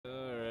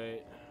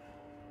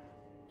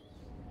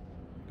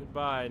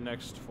Goodbye,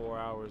 next 4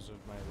 hours of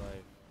my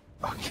life.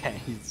 Okay,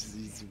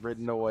 he's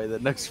ridden away the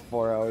next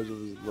 4 hours of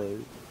his life.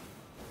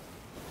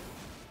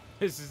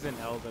 This is an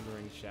Elden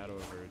Ring Shadow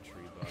of a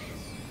Tree boss.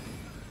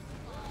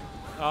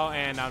 Oh,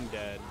 and I'm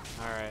dead.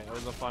 Alright, it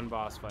was a fun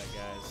boss fight,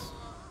 guys.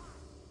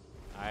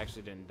 I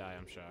actually didn't die,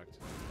 I'm shocked.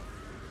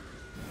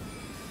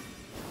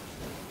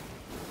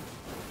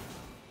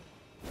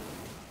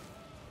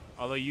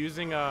 Although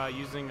using a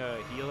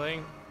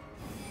healing,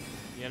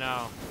 you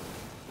know,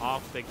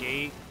 off the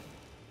gate,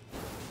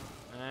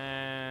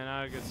 and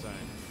not a good sign.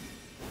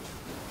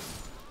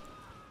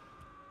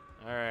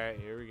 Alright,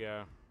 here we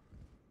go.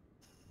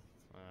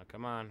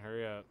 Come on,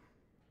 hurry up.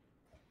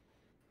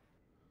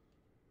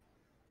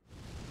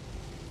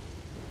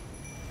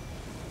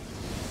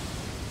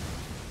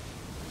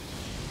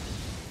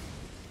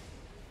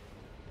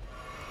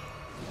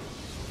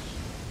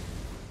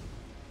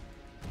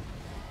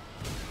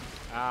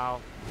 Ow.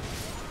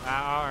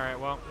 Ow, alright,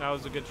 well, that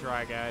was a good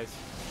try, guys.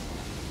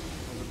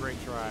 That was a great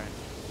try.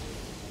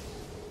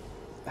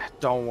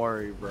 Don't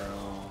worry, bro.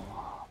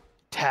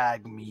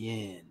 Tag me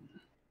in.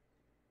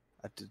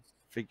 I have to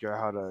figure out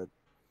how to...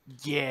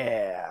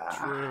 Yeah.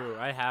 True,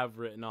 I have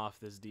written off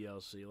this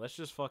DLC. Let's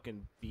just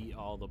fucking beat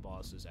all the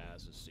bosses'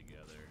 asses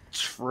together.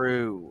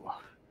 True.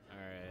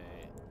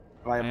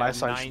 Alright. My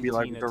sign should be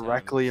like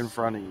directly in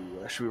front of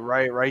you. I should be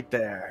right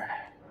there.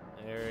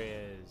 There he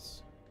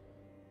is.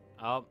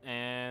 Oh,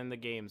 and the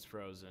game's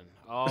frozen.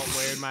 Oh,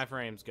 where'd my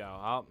frames go?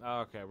 Oh,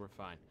 okay, we're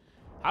fine.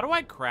 How do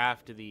I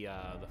craft the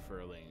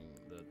furling,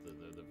 the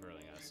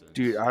furling essence?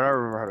 Dude, I don't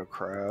remember how to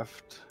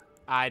craft.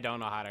 I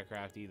don't know how to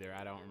craft either.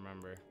 I don't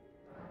remember.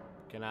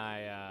 Can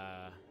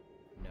I,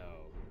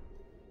 no.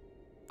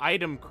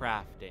 Item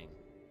crafting.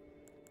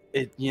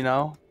 You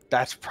know,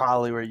 that's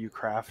probably where you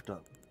craft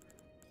them.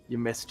 You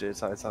missed it,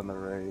 so it's on the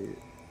right.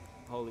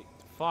 Holy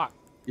fuck.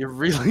 You're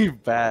really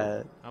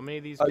bad. How many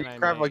of these can I you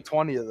craft make? like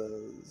 20 of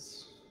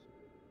those.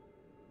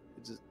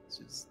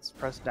 Just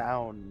press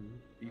down.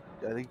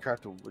 I think you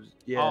craft a...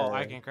 Yeah. Oh,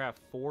 I can craft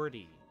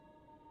 40.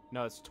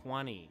 No, it's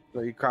 20.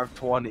 No, you craft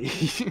 20.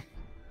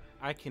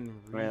 I can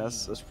read. Man,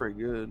 that's pretty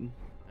good.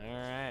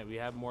 Alright, we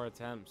have more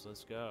attempts.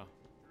 Let's go.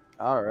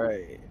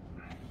 Alright.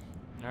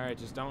 Alright,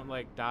 just don't,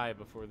 like, die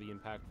before the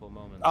impactful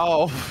moment.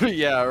 Oh,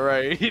 yeah,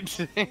 right.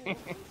 Hey,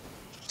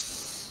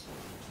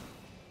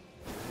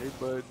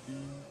 buddy.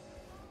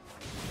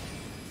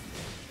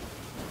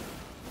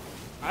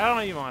 I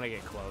don't even want to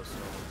get close to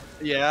him.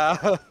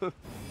 Yeah. You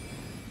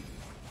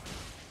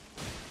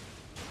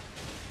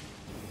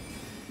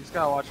just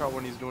gotta watch out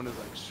when he's doing his,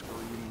 like, scream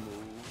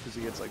move, because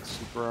he gets, like,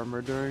 super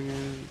armor during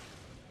it.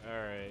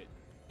 Alright,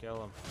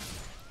 kill him.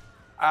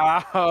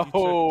 Ow! You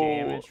took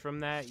damage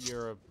from that?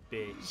 You're a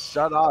bitch.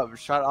 Shut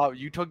up.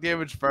 You took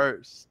damage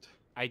first.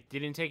 I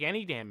didn't take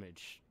any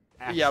damage,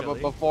 actually. Yeah,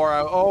 but before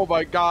I... Oh,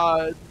 my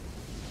God.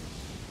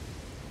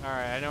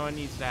 Alright, I know what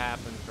needs to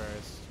happen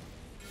first.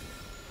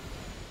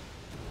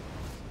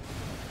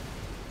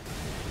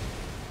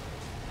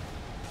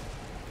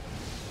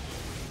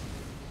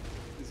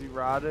 Is he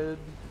rotted?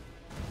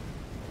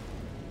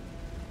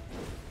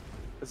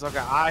 It's okay,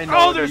 I know.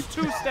 Oh, there's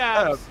 2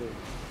 stabs!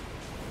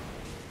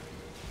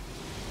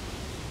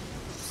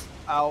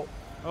 Ow.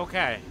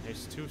 Okay,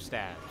 there's 2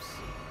 stabs.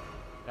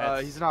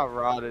 He's not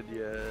rotted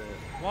yet.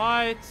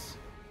 What?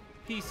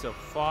 Piece of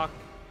fuck.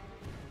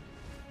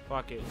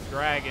 Fuck it.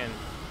 Dragon.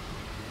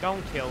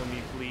 Don't kill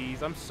me,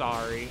 please. I'm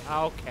sorry.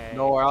 Okay.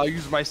 No, I'll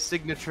use my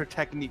signature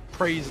technique.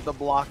 Praise the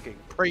blocking.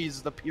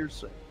 Praise the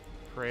piercing.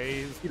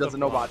 Praise. He doesn't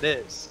know about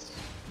this.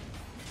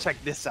 Check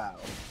this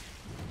out.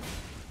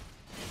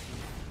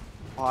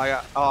 Oh, I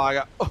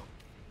got. Oh.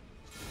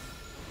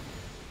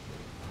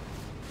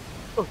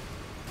 Oh.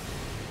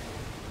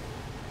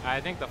 I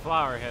think the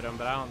flower hit him,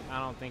 but I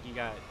don't think he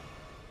got.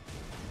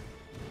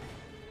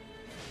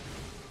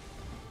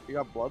 You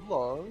got blood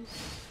loss.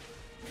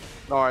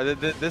 No,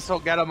 this will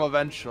get him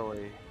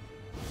eventually.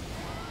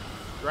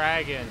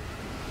 Dragon.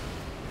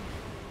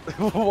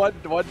 one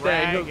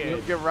day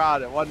he'll get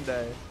rotted. One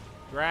day.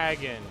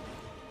 Dragon.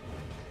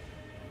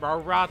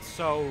 Bro, rot's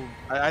so.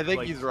 I think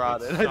like, he's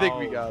rotted. So I think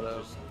we got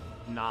him. just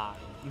not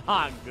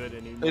good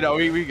anymore. You know,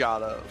 we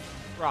got him.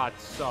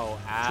 Rot's so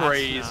ass.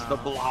 Praise now. the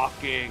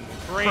blocking.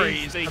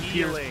 Praise the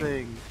healing.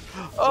 Piercing.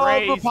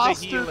 Praise the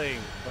healing.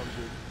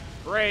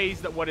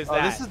 Praise the. What is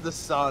that? Oh, this is the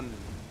sun.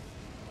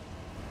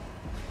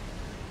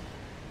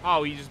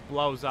 Oh, he just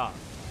blows up.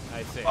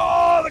 I see.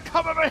 Oh, the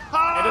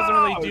Kamehameha! It doesn't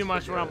really do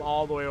much when I'm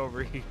all the way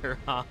over here,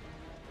 huh?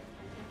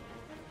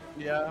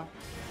 Yeah.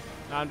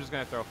 No, I'm just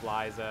gonna throw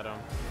flies at him.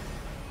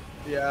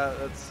 Yeah,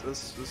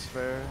 that's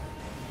fair.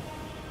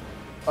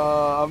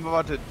 I'm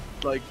about to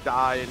like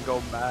die and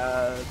go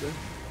mad.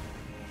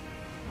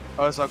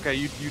 Oh, it's okay.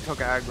 You took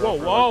aggro.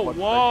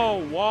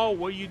 Whoa!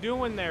 What are you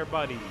doing there,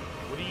 buddy?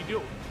 What are you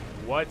doing?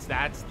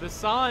 That's the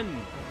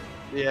sun.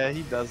 Yeah,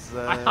 he does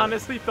that. I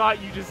honestly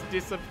thought you just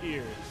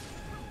disappeared.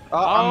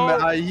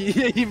 Oh.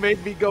 He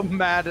made me go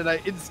mad and I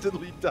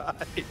instantly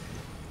died.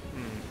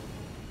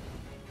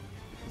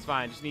 It's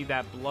fine. Just need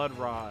that blood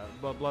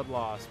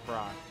loss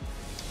proc.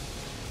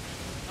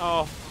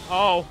 Oh,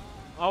 Oh,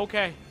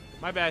 okay.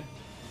 My bad.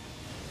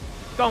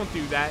 Don't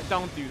do that.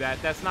 Don't do that.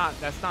 That's not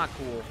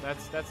cool.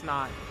 That's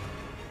not.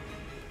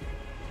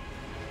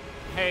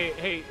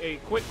 Hey,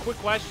 quick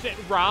question.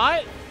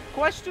 Rot?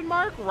 Question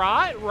mark?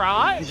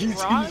 Rot?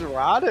 He's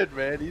rotted,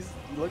 man. He's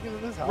looking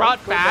at this house. Rot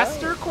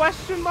faster?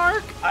 Question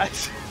mark?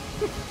 He's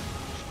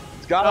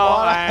got a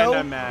lot of health,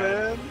 I'm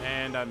mad. man.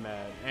 And I'm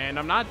mad. And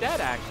I'm not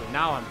dead, actually.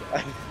 Now I'm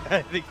dead.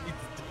 I think he's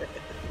dead.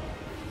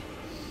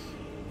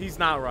 He's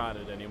not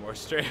rotted anymore,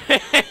 straight.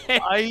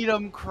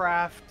 Item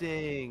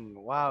crafting.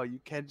 Wow, you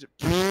can just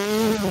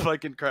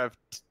fucking craft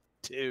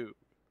 2.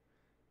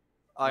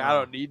 Like, I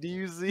don't need to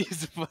use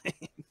these.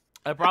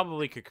 I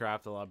probably could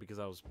craft a lot because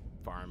I was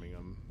farming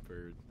them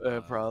for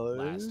probably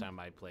last time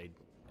I played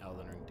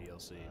Elden Ring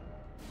DLC.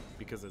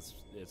 Because it's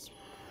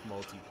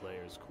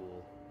multiplayer is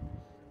cool.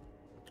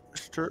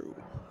 It's true.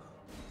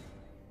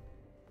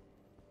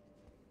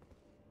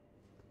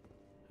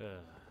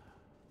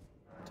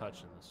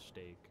 Touching the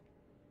steak.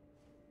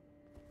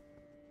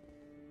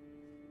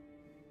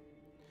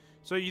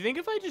 So you think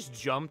if I just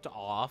jumped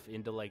off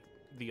into like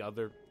the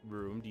other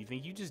room, do you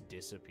think you just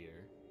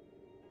disappear?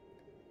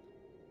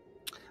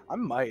 I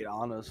might,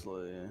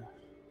 honestly.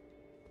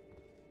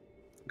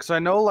 Cause I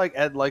know like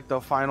at like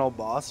the final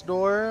boss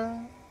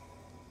door,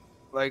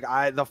 like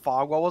the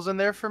fog wall wasn't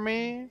there for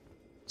me.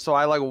 So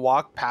I like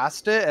walked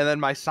past it and then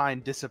my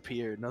sign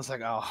disappeared. And I was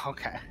like, oh,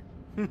 okay.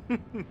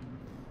 I'm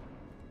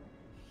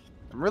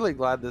really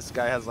glad this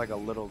guy has like a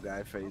little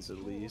guy face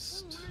at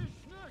least.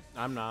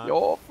 I'm not.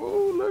 Your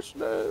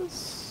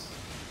foolishness.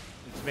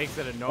 It makes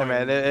it annoying.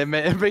 Hey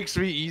man, it makes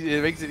me easy.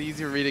 It makes it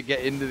easier for me to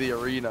get into the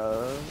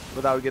arena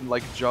without getting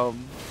like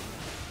jumped.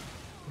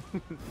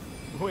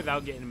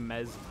 Without getting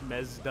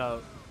mezzed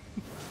up.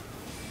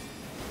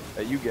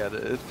 Hey, you get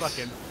it.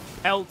 Fucking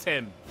pelt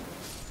him.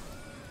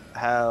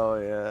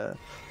 Hell yeah.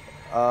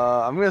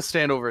 I'm gonna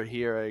stand over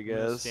here, I guess.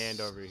 I'm gonna stand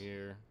over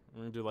here.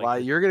 I'm gonna do like. Wow,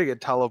 you're gonna get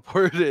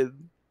teleported.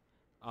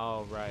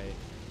 Oh right.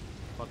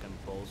 Fucking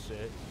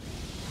bullshit.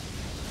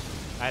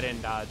 I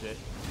didn't dodge it.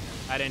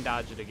 I didn't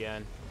dodge it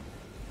again.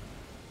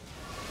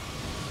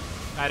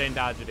 I didn't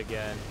dodge it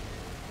again.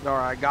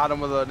 Alright, got him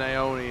with a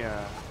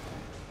Naonia.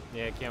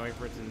 Yeah, I can't wait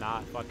for it to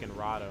not fucking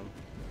rot him.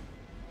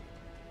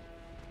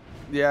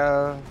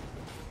 Yeah.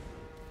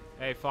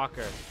 Hey,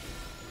 fucker.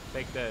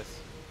 Take this.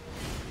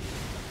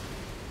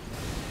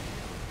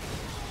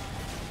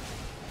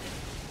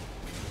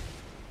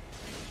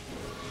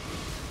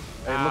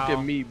 Hey, look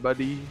at me,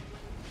 buddy.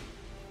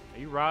 Are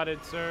you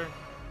rotted, sir?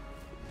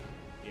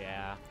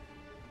 Yeah,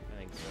 I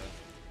think so.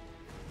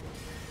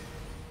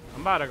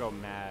 I'm about to go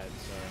mad,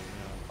 so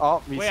no.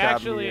 Oh, he wait,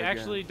 stabbed me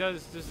actually,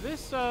 does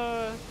this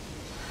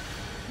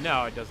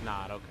No, it does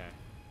not. Okay.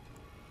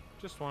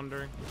 Just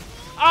wondering.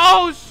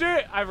 Oh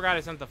shit! I forgot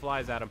I sent the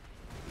flies at him.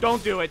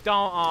 Don't do it.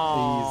 Don't.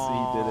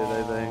 Oh. He did it,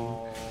 I think.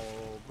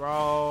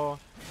 Bro.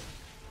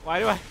 Why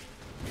do I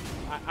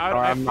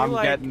I'm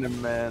like, getting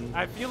him, man.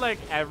 I feel like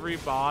every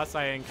boss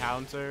I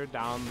encounter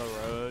down the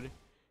road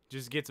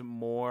just gets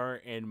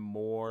more and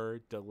more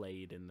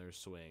delayed in their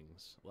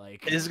swings.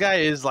 Like this guy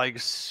is like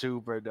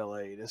super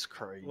delayed. It's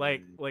crazy.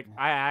 Like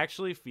I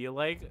actually feel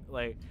like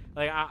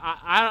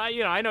I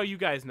you know, I know you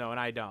guys know and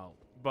I don't,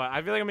 but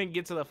I feel like I'm gonna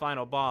get to the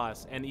final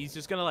boss and he's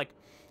just gonna like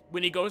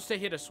when he goes to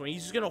hit a swing,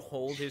 he's just gonna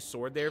hold his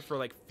sword there for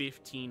like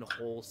 15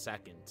 whole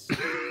seconds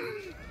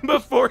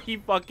before he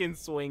fucking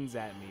swings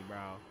at me, bro.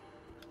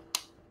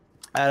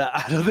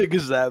 I don't think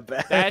it's that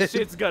bad. That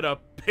shit's gonna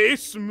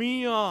piss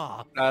me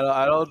off.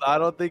 I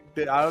don't think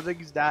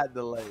he's that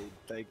delayed,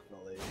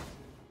 thankfully.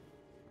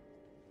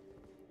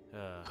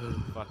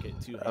 Fuck it,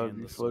 That would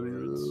be funny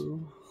though.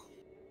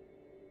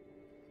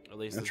 At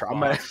least this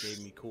boss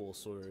gave me cool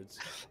swords.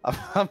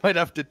 I might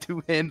have to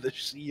two-hand the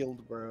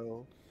shield,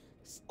 bro.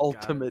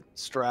 Ultimate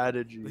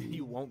strategy.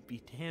 You won't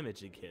be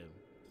damaging him.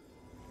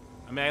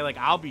 I mean,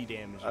 I'll be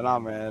damaging him. Nah,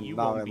 man. You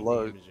nah, won't man. be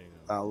Look. damaging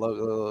him. Look,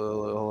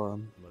 hold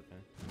on.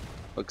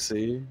 Look,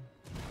 see?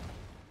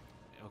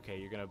 Okay,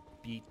 you're gonna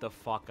beat the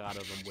fuck out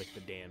of him with the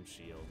damn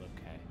shield,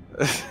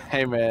 okay.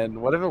 Hey, man.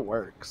 What if it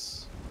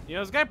works? You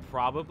know, this guy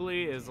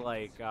probably is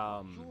like,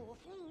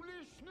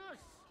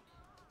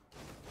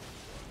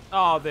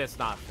 Oh, that's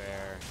not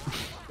fair.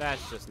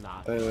 That's just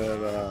not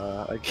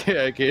fair. I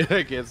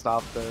can't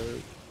stop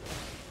that.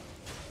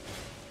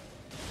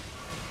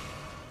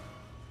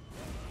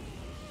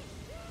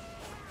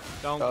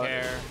 Don't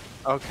care.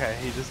 Okay,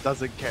 he just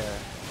doesn't care.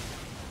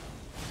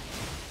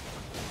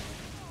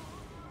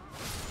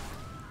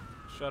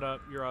 Shut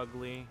up, you're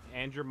ugly.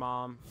 And your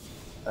mom.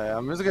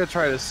 I'm just gonna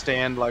try to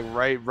stand like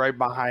right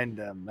behind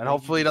him. And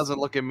hopefully he doesn't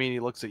look at me and he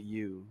looks at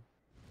you.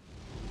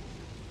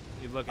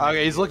 He's looking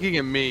okay, he's looking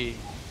at me.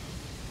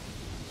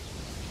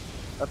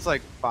 That's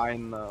like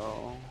fine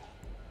though.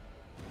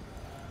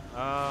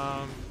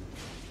 Yeah,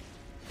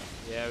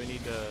 we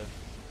need to.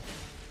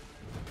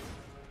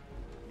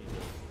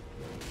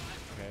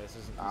 Okay, this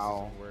isn't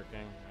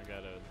working. I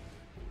gotta.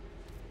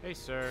 Hey,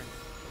 sir.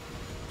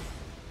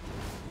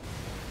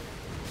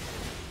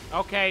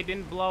 Okay,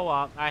 didn't blow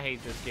up. I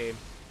hate this game.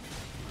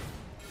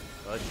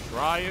 Let's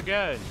try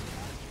again.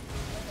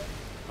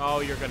 Oh,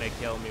 you're gonna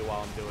kill me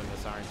while I'm doing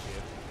this, aren't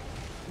you?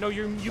 No,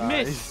 you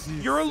missed.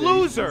 He's- You're a he's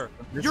loser.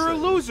 missing. You're a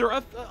loser.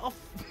 I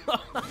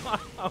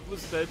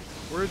almost said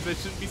words that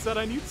shouldn't be said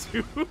on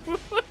YouTube.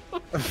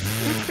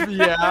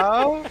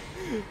 Yeah.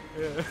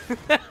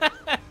 Yeah.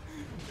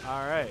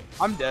 All right.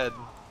 I'm dead.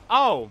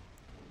 Oh.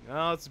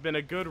 Well, it's been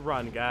a good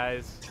run,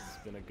 guys. It's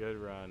been a good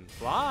run.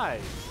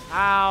 Flies.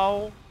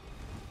 Ow.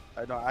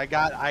 I know. I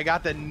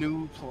got the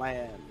new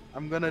plan.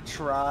 I'm gonna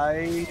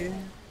try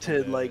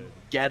to like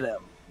get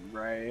him,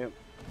 right?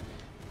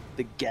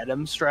 The get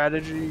him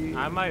strategy.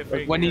 I might like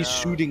figure when he's out-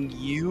 shooting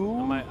you.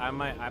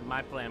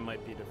 My plan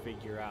might be to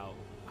figure out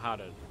how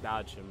to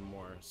dodge him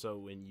more, so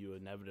when you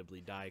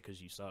inevitably die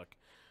because you suck.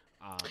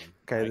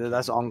 Okay,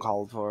 that's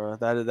uncalled for.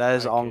 That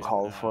is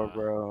uncalled for,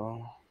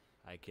 bro.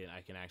 I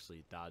can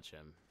actually dodge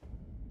him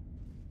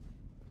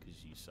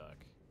because you suck.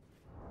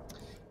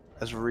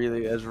 That's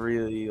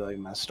really like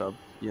messed up,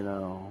 you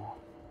know.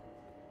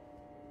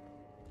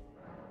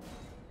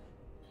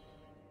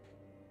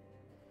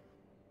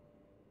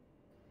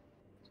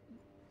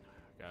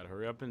 God,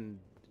 hurry up and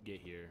get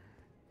here.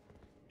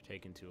 You're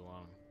taking too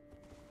long.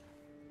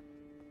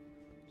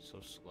 So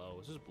slow.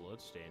 What's his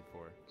blood stain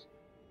for?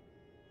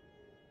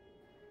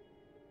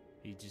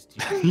 He just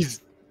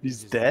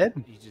he's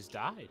dead. He just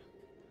died.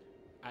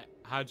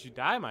 How'd you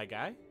die, my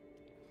guy?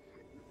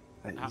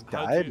 He how'd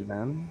died, you-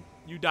 man.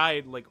 You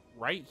died like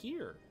right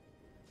here.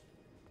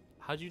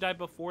 How'd you die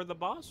before the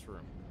boss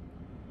room?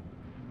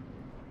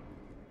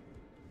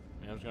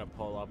 Man, I'm just gonna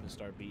pull up and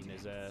start beating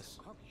his ass.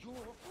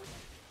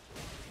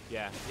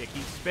 Yeah,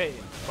 keep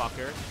spitting,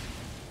 fucker.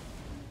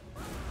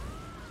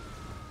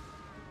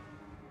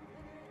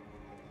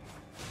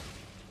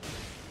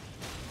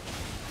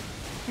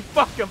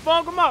 Fuck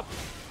him up!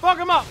 Fuck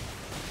him up!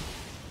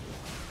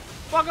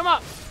 Fuck him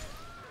up!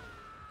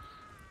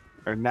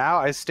 Or now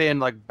I stand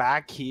like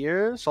back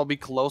here, so I'll be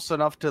close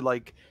enough to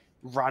like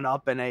run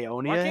up and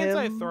Aeonia Why can't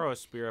I him. throw a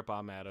spirit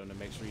bomb at him to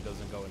make sure he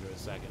doesn't go into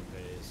his second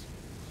phase?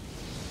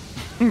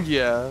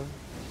 Yeah.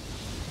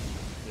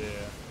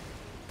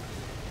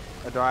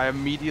 Yeah. Or do I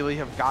immediately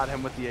have got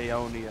him with the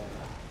Aeonia?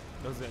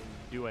 Doesn't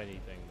do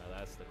anything though,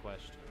 that's the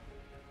question.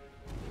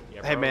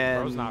 Yeah, Hey,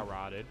 man. bro's not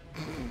rotted.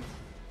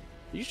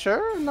 You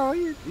sure? No,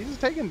 he's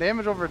taking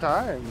damage over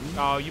time.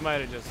 Oh, you might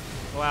have just...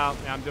 Well,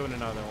 I'm doing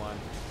another one.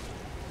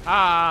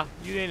 Ah,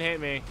 you didn't hit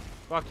me.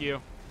 Fuck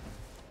you.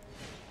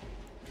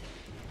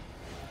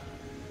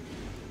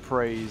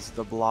 Praise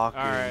the block.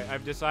 Alright,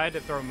 I've decided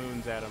to throw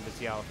moons at him to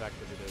see how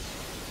effective it is.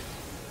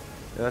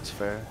 Yeah, that's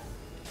fair.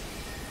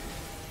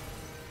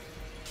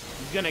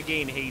 He's gonna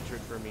gain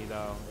hatred for me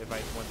though,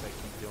 once I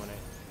keep doing it.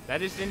 That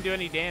just didn't do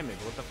any damage.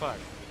 What the fuck?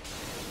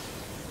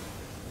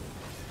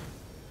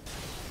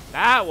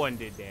 That one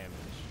did damage.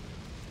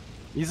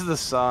 He's the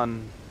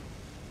sun.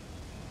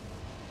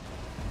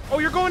 Oh,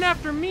 you're going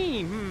after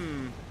me.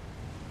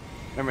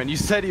 I mean, you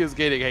said he was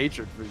gaining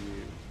hatred for you.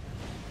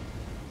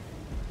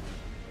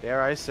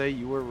 Dare I say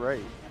you were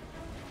right?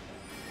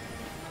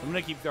 I'm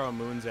gonna keep throwing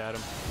moons at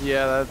him.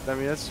 Yeah,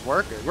 that's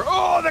working.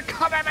 Oh, the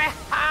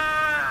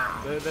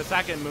Kamehameha! The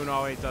second moon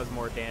always does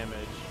more damage.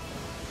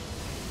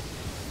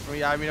 Well,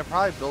 yeah, I mean, it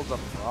probably builds up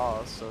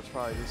frost, so it's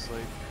probably just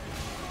like...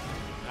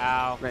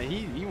 Ow. Man,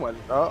 he went...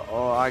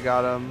 Oh, I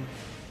got him.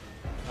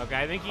 Okay,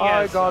 I think he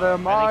I has... got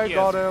him, I think he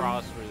has I got him.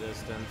 frost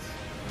resistance.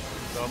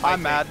 So it I'm might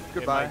mad. take-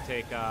 Goodbye. It might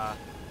take,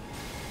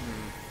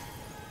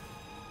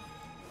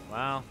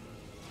 Well...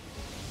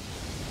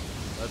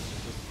 Let's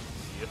just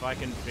see if I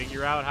can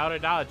figure out how to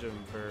dodge him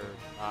for,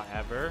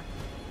 ever.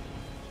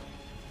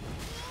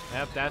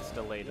 Yep, that's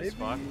delayed as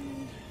fuck.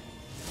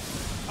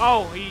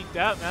 Oh,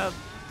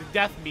 the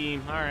death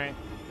beam, alright.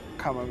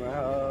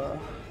 Kamehameha.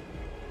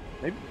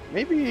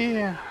 Maybe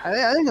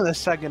I think in the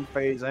second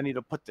phase I need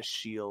to put the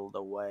shield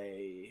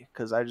away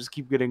because I just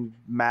keep getting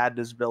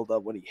madness build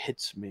up when he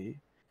hits me,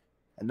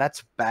 and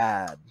that's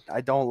bad.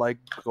 I don't like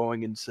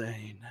going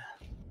insane.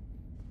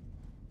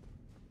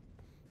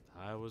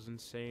 I was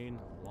insane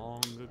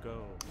long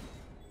ago.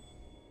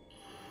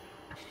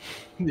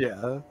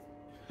 Yeah.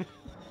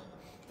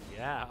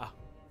 Yeah.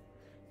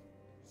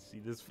 See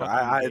this fucking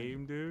I-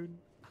 game, dude?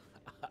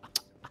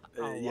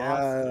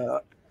 Yeah.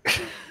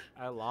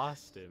 I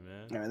lost it,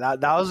 man. Yeah,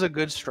 that was a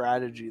good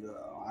strategy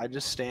though. I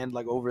just stand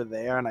like over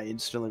there and I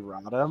instantly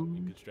rot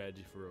him. Good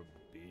strategy for a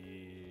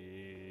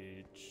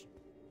bitch.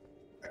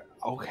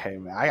 Okay,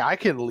 man. I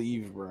can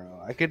leave,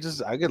 bro. I could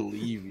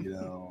leave, you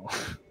know.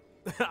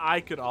 I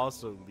could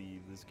also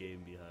leave this game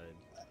behind.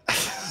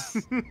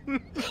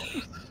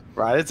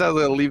 Right, it sounds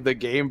like leave the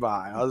game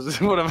behind. I was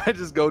just, what if I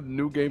just go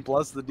new game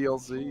plus the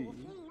DLC?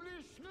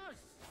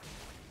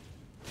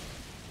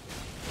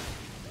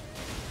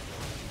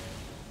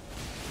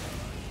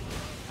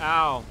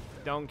 Ow.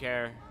 Don't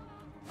care.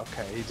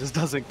 Okay, he just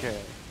doesn't care.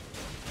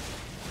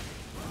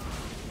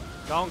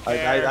 Don't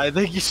care. I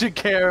think you should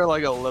care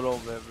like a little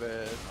bit,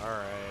 man.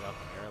 Alright, I'll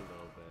care a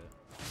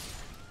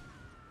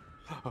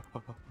little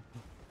bit.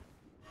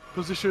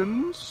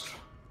 Positions.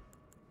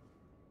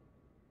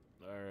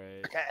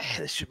 Alright. Okay,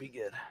 this should be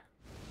good.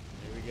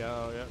 Here we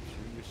go. Yep,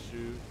 shoot your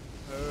shoot.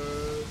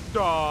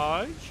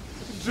 Dodge.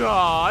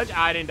 Dodge.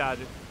 I didn't dodge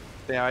it.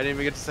 Damn, I didn't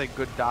even get to say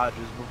good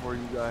dodges before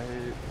you got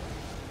hit.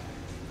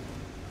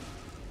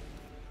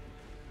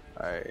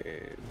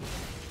 Alright.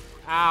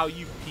 Ow,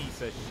 you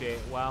piece of shit.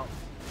 Well,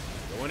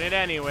 doing it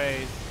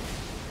anyways.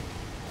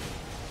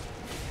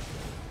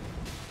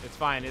 It's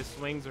fine. His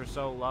swings are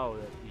so low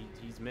that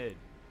he's mid.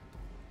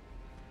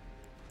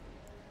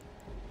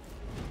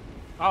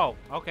 Oh,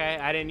 okay.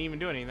 I didn't even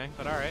do anything,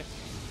 but alright.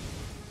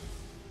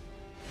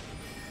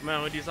 I'm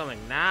gonna do something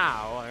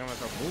now. I'm gonna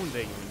throw moons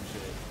at you and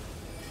shit.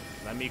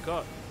 Let me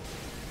cook.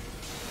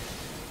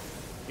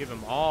 Give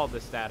him all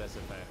the status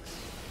effects.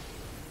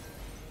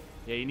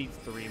 Yeah, he needs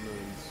 3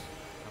 moons.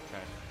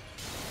 Okay.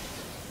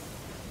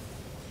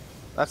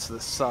 That's the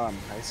sun,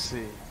 I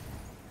see.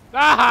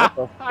 Ah!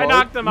 I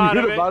knocked him out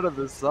of it. Out of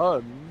the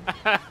sun.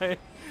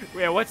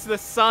 Yeah, what's the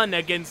sun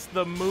against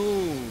the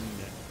moon?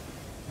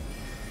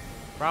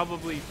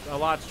 Probably a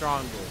lot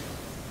stronger.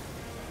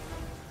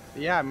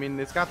 Yeah, I mean,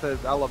 it's got the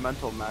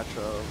elemental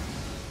matchup.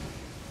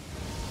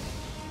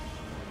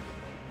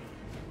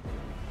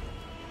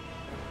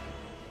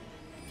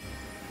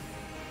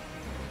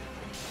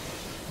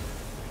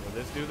 Will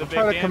this do the big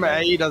Try to come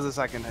damage? He does a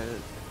second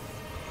hit.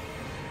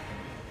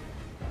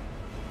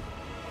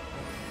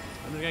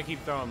 I'm just gonna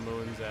keep throwing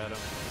moons at him.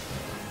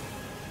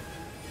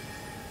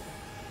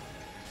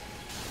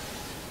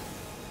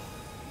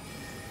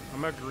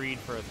 I'm agreed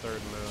for a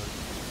 3rd moon.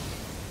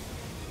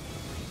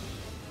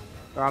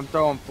 I'm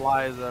throwing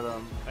flies at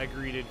him. I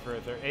greeted for a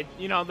 3rd.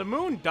 You know, the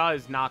moon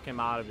does knock him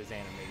out of his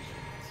animations.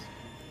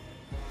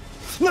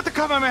 Let the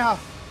Kamehameha!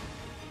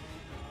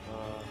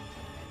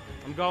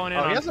 I'm going in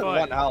Oh, on he has foot.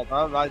 1 health.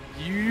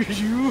 You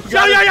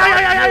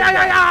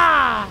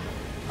Yeah!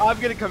 I'm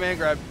gonna command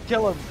grab.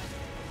 Kill him.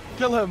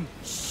 Kill him.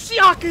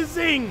 Shaka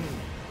Zing!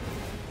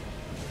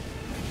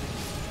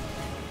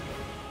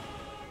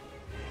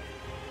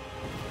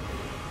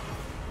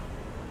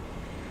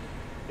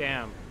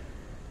 Damn.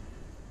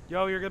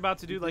 Yo, you're about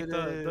to do like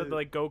the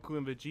like Goku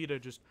and Vegeta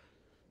just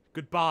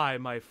goodbye,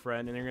 my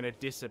friend, and they're gonna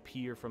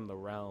disappear from the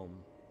realm.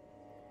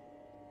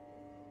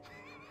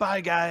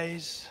 Bye,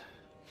 guys.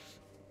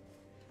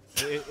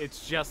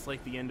 It's just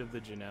like the end of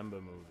the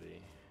Janemba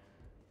movie.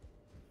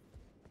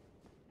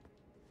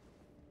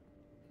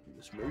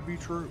 This may be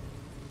true.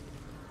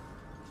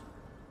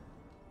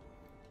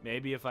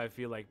 Maybe if I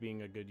feel like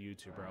being a good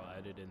YouTuber, I'll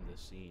edit in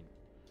this scene.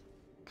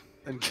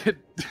 And get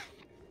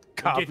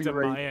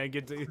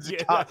copyright.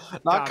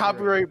 Not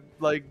copyright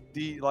like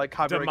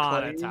copyright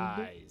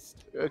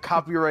demonetized.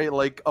 Copyright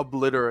like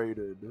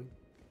obliterated.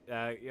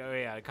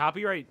 Yeah,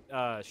 copyright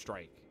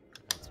strike.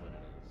 That's what it is.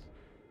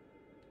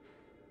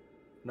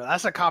 No,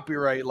 that's a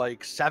copyright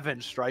like 7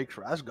 strikes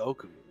for that's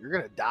Goku. You're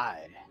gonna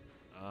die.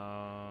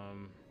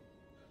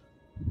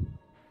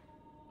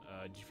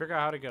 Did you figure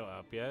out how to go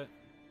up yet?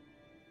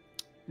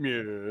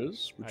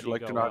 Yes. Would How do you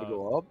like to know how to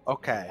go up?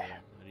 Okay. Yeah, how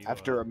do you I have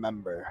go to up?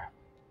 remember.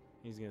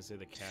 He's gonna say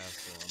the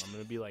castle, and I'm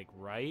gonna be like,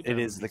 right? It I'm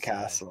is gonna the be sad.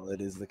 castle.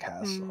 It is the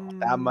castle.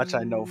 That much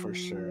I know for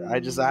sure. I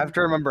have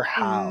to remember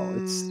how.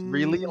 It's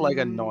really like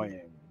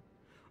annoying.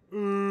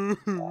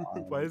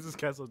 Why does this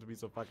castle have to be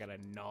so fucking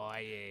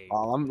annoying?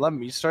 Let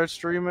me start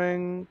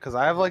streaming because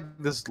I have like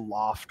this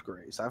loft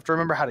grace. I have to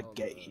remember how to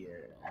get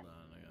here. Hold on,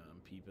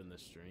 I'm peeping the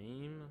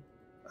stream.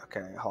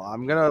 Okay, hold on.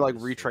 I'm gonna like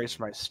retrace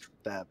my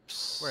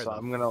steps. Where So the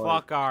I'm gonna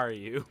fuck are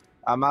you?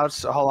 I'm out.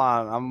 Hold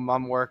on.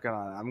 I'm working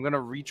on it. I'm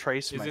gonna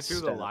retrace my Is it through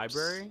steps. the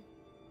library?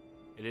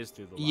 It is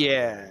through the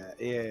library.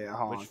 Yeah.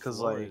 Hold on, Which because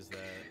floor like is that?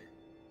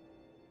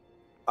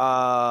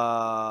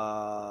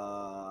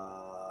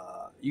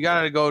 you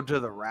gotta go to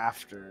the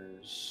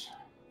rafters.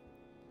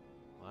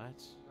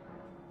 What?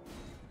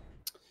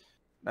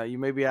 Now you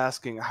may be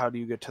asking, how do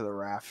you get to the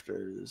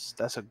rafters?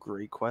 That's a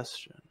great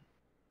question.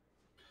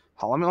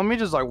 Hold on, let me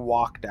just like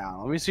walk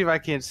down. Let me see if I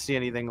can't see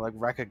anything like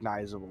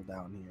recognizable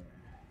down here.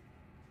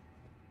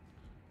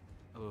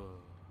 Ugh.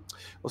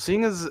 Well,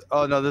 seeing as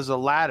oh no, there's a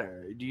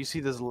ladder. Do you see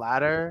this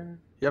ladder?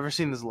 You ever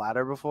seen this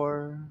ladder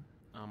before?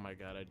 Oh my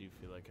god, I do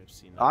feel like I've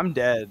seen that I'm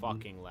dead.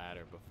 fucking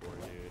ladder before,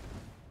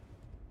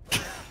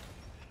 dude.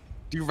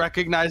 Do you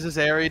recognize this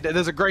area?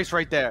 There's a grace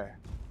right there.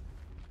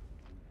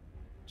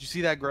 Did you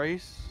see that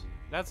grace?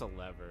 That's a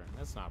lever.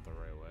 That's not the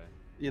right way.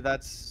 Yeah,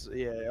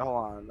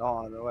 hold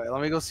on, wait,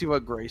 let me go see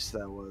what grace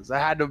that was. That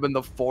had to have been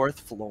the 4th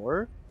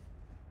floor.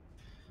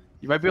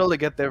 You might be able to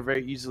get there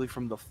very easily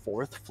from the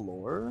 4th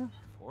floor.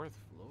 4th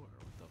floor?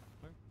 What the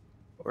fuck?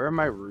 Where are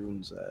my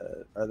runes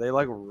at? Are they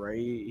like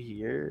right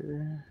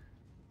here?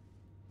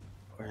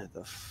 Where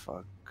the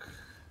fuck?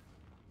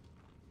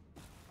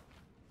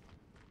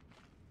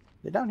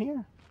 They're down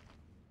here.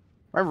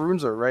 My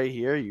runes are right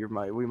here.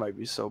 We might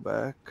be so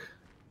back.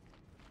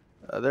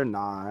 They're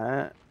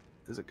not.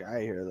 There's a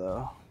guy here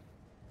though.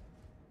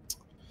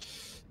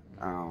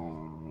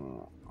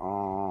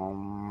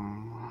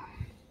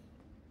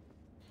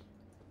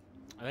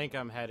 I think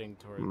I'm heading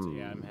towards.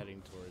 Yeah, I'm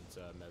heading towards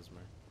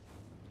Mesmer.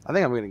 I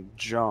think I'm getting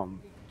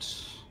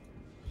jumped.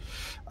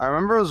 I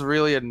remember it was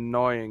really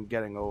annoying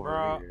getting over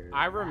Bro, here.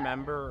 I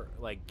remember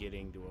like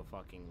getting to a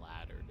fucking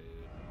ladder, dude.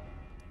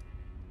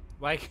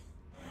 Like,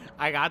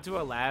 I got to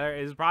a ladder.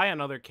 It's probably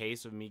another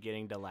case of me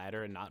getting to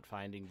ladder and not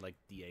finding, like,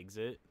 the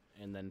exit.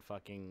 And then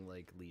fucking,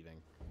 like,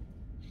 leaving.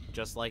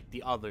 Just like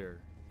the other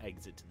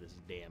exit to this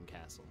damn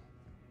castle.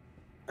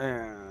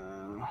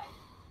 I'm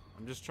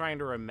just trying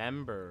to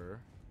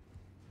remember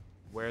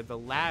where the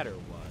ladder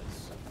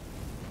was.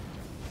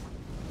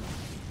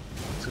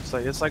 So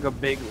it's like a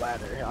big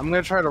ladder. I'm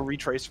gonna try to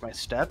retrace my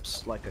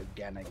steps, like,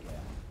 again.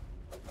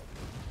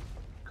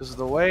 Because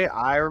the way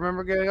I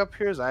remember getting up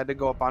here is I had to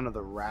go up onto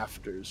the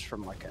rafters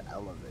from, like, an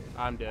elevator.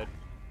 I'm dead.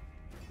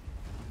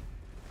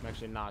 I'm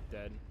actually not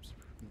dead.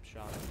 I'm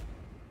shot.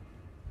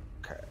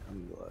 Okay,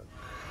 I'm good.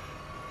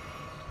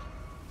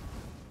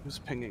 Who's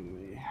pinging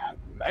me?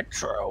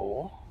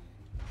 Metro.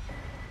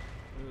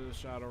 There's a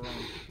shadow room.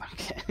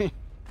 Okay.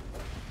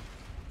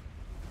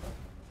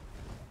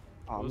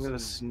 I'm gonna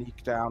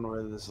sneak down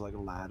where this like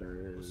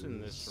ladder is. What's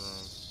in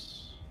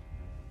this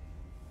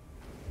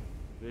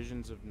room?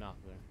 Visions of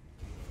nothing.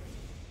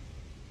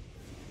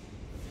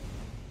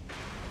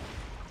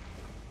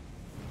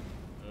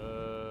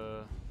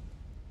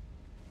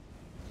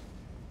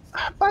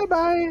 Bye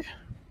bye.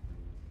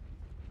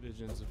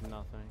 Visions of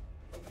nothing.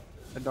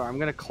 No, I'm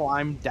gonna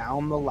climb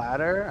down the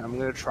ladder. I'm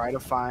gonna try to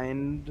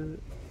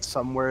find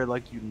somewhere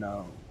like you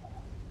know.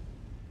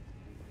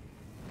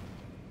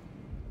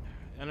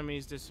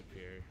 Enemies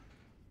disappear.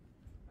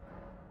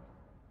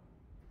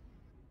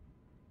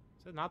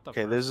 Is it not the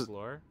Okay, first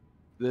floor?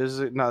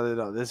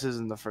 No, this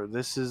isn't the first.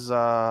 This is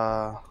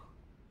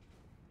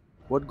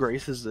what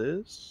grace is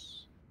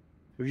this?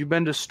 Have you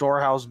been to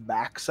storehouse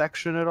back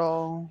section at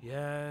all?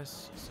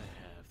 Yes, I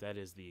have. That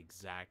is the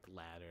exact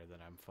ladder that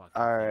I'm fucking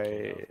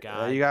Alright,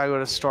 you gotta go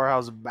to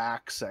storehouse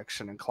back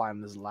section and climb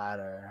this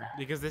ladder.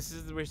 Because this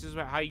is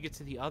how you get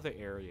to the other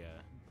area.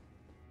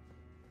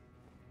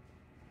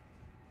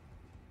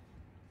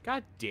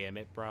 God damn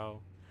it,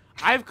 bro.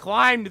 I've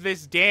climbed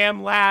this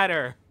damn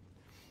ladder.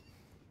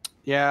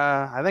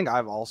 Yeah, I think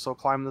I've also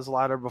climbed this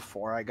ladder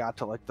before I got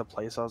to like the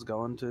place I was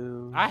going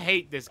to. I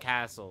hate this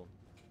castle.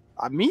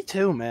 Me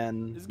too,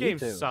 man. This game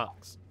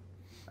sucks.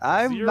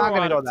 I'm not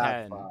gonna go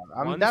that 10. far.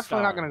 I'm 1 definitely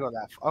star. not gonna go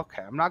that far.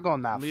 Okay, I'm not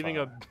going that far. I'm leaving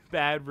a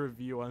bad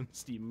review on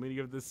Steam. I'm gonna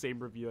give the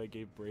same review I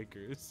gave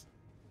Breakers.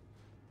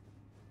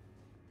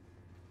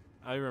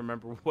 I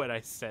remember what I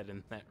said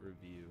in that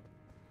review.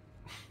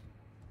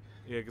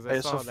 Yeah, because I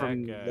saw so that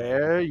from guy.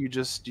 there, you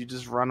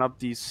just run up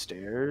these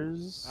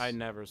stairs. I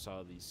never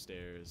saw these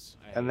stairs.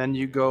 And then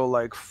you go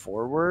like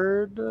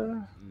forward.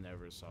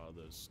 Never saw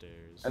those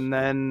stairs. And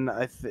then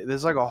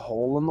there's like a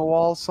hole in the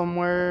wall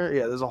somewhere.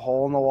 Yeah, there's a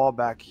hole in the wall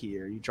back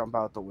here. You jump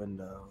out the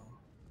window.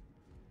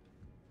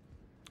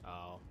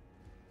 Oh.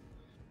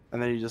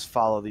 And then you just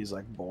follow these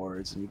like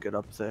boards and you get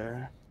up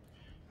there.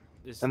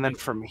 And then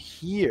from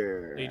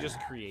here, they just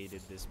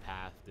created this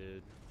path,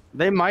 dude.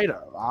 They might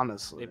have,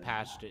 honestly. They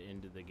patched it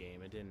into the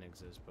game. It didn't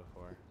exist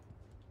before.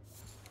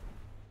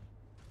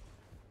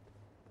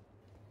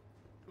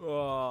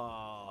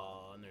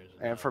 Oh,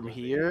 and from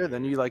here,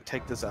 then you like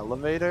take this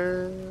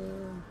elevator.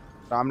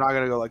 Now, I'm not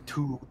gonna go like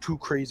too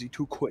crazy,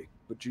 too quick,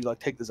 but you like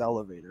take this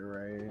elevator,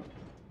 right? And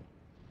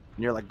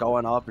you're like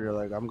going up, and you're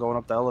like, I'm going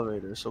up the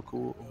elevator, so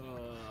cool.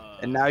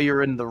 And now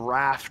you're in the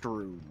raft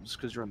rooms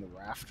because you're in the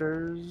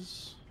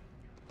rafters.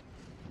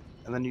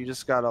 And then you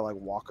just gotta like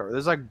walk over.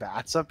 There's like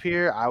bats up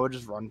here. I would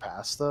just run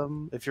past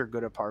them if you're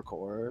good at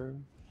parkour.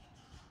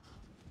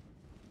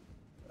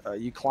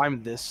 You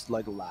climb this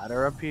like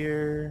ladder up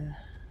here.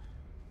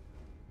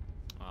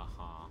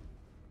 Uh-huh.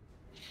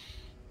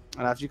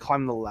 And after you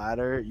climb the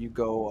ladder, you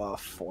go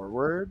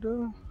forward.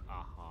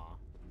 Uh-huh.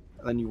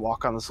 And then you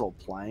walk on this little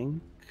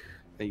plank.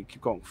 And you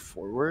keep going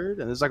forward.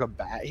 And there's like a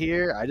bat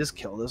here. I just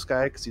kill this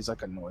guy because he's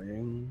like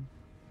annoying.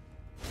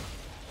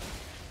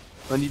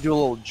 Then you do a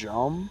little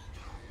jump.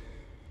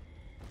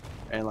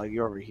 And like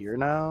you're over here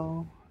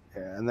now.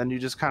 Yeah, and then you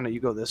just kind of, you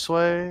go this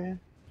way.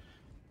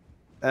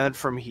 And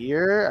from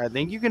here, I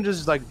think you can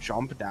just like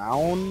jump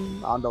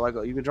down onto like,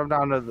 you can jump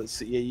down to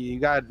the, yeah, you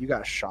got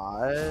a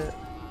shot.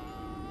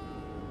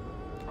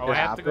 Oh, I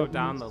have to go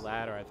down the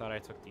ladder. I thought I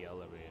took the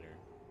elevator.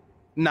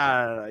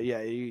 No.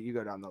 Yeah, you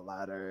go down the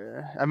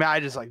ladder. I mean,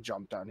 I just like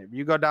jumped down here.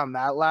 You go down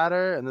that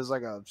ladder, and there's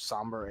like a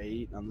somber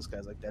 8 on this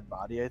guy's like dead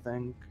body, I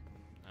think.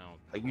 I don't.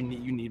 Like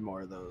you need more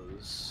of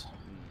those.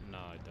 No,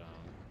 I don't.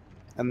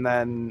 And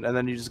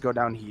then you just go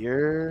down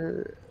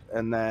here,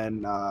 and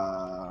then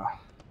I'm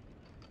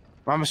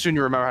assuming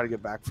you remember how to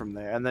get back from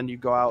there. And then you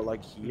go out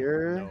like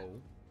here. No.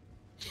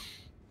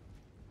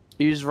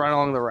 You just run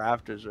along the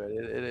rafters, right?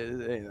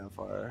 It ain't that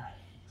far.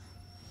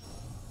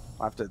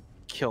 I have to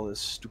kill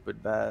this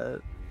stupid bat.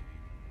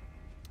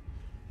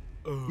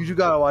 You just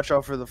gotta watch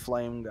out for the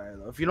flame guy,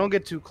 though. If you don't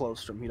get too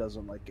close to him, he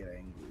doesn't like get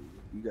angry.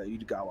 You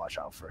gotta watch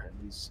out for him.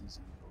 He's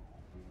evil.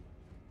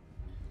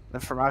 Then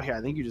from out here,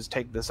 I think you just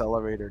take this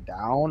elevator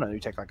down, and you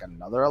take like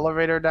another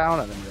elevator down,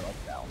 and then you're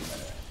like down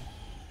there.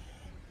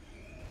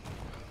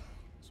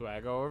 So I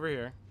go over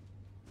here.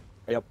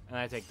 Yep. And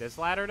I take this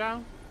ladder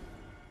down?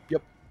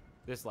 Yep.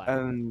 This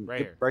ladder. And right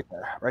here.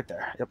 Right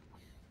there. Yep.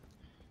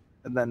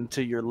 And then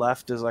to your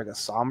left is like a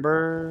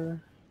somber.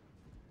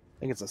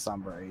 think it's a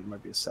somber 8. It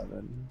might be a 7.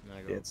 And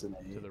I go Yeah, it's an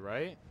 8. to the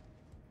right.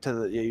 To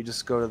the you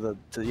just go to the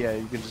yeah,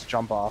 you can just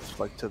jump off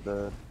like to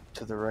the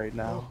right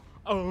now.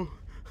 Oh.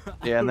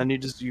 Yeah, and then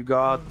you go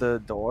out the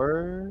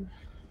door.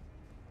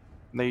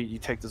 And then you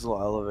take this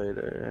little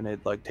elevator, and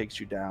it like takes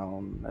you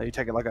down. And you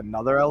take it like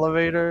another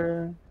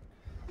elevator.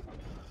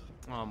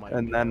 Oh my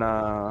And god.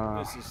 then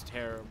This is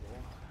terrible.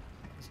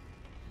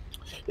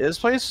 yeah, this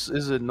place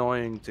is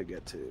annoying to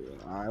get to.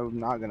 I'm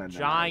not gonna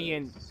deny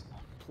Giant this.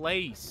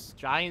 place,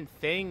 giant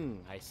thing.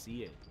 I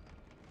see it.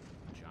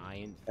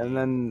 Giant. And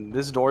then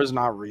this door is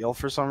not real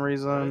for some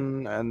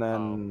reason. What? And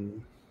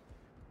then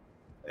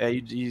yeah,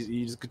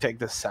 you just could take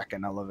the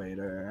second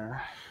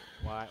elevator.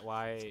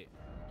 Why?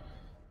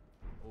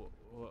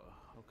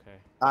 Okay.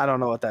 I don't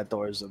know what that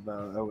door is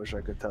about. I wish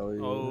I could tell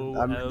you. Oh,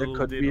 I mean, there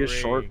could be a Elden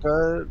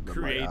shortcut. But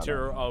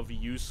Creator of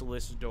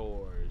useless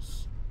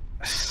doors.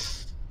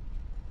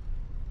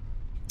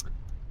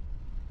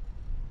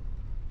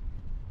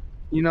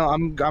 You know,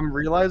 I'm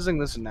realizing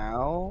this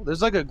now.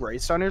 There's like a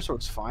greystone here, so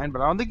it's fine.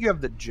 But I don't think you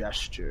have the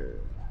gesture.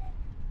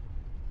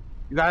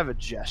 You gotta have a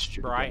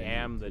gesture. Bro, I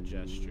am the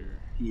gesture.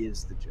 He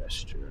is the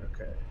gesture.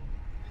 Okay.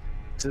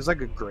 So there's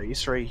like a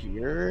grace right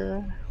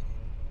here.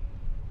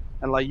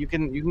 And like you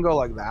can go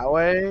like that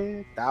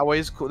way. That way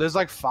is cool. There's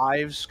like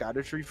 5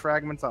 scatter tree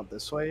fragments out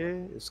this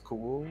way. It's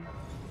cool.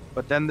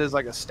 But then there's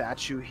like a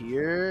statue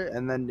here,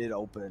 and then it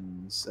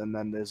opens, and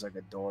then there's like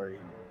a door here.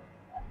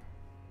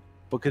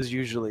 Because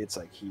usually it's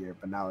like here,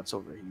 but now it's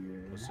over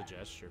here. What's the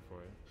gesture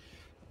for it?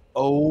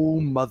 Oh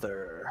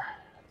mother!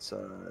 It's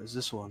is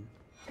this one?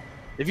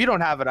 If you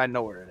don't have it, I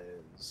know where it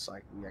is.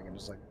 Like I can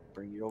just like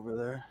bring you over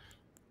there.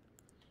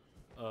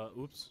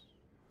 Oops.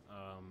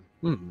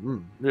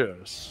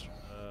 Yes.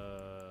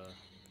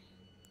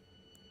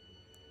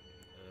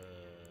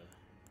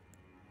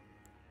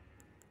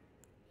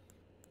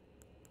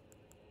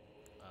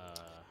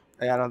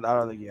 Yeah, I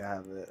don't think you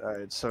have it. All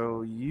right,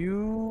 so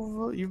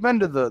you've been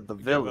to the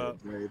village,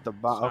 right?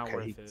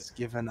 Okay, he's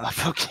given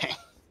up. Okay,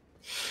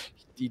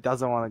 he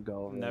doesn't want to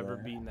go. Never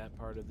beaten that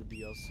part of the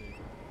DLC.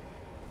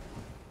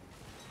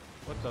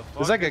 What the fuck?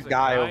 There's like a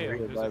guy over here,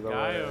 There's by a the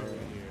guy way. over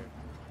here.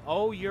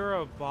 Oh, you're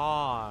a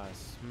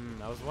boss.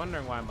 I was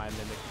wondering why my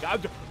mimic.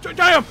 God,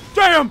 damn!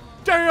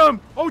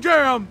 Oh,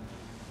 damn!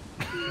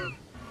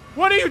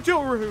 What are you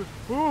doing?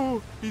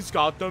 Oh, he's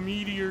got the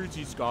meteors.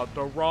 He's got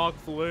the rock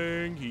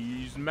fling.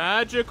 He's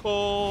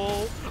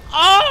magical.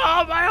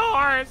 Oh, my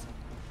horse!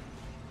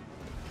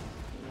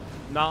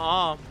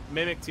 Nuh-uh.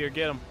 Mimic's here.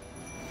 Get him.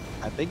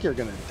 I think you're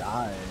gonna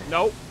die.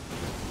 Nope.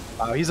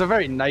 Wow, he's a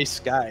very nice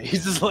guy.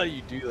 He's just letting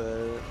you do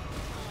that.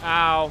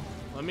 Ow.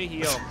 Let me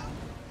heal.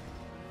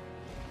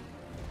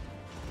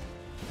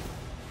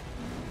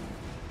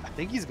 I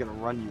think he's gonna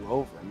run you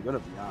over. I'm gonna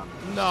be honest.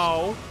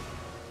 No.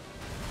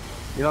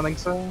 You don't think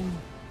so?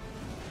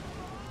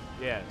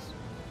 Yes.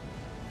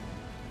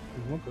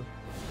 Okay.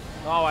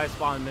 Oh, I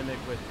spawned Mimic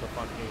with the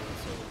fucking,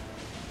 so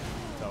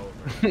it's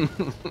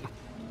over.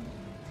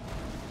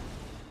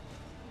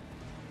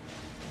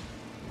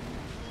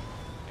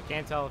 I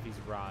can't tell if he's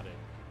rotted.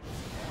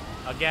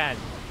 Again,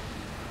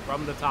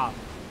 from the top.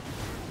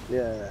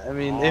 Yeah, I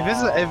mean,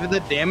 if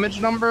the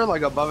damage number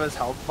like above his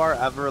health bar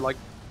ever like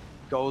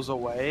goes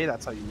away,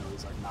 that's how you know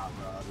he's like not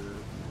rotted.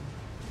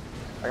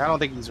 Like I don't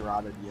think he's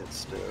rotted yet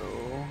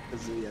still,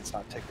 because it's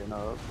not ticking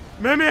up.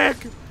 Mimic!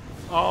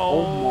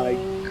 Oh my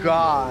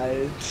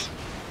god.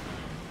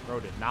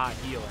 Bro did not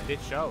heal, and it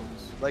shows.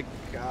 Like,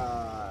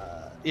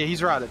 yeah,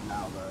 he's rotted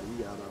now though.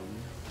 You got him.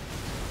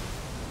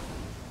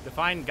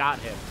 Define got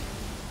him.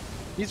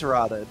 He's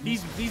rotted.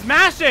 He's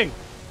mashing!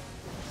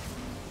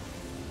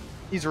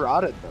 He's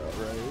rotted though,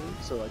 right?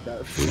 So like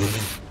that.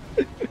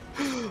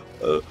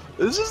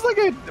 This is like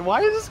a.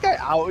 Why is this guy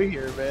out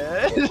here,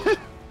 man?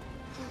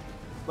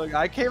 Like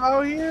I came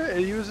out here and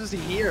he was just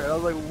here, and I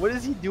was like, "What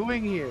is he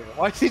doing here?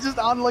 Why is he just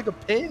on like a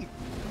pig?"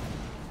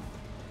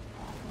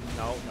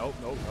 No!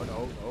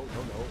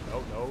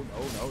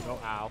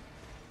 Ow!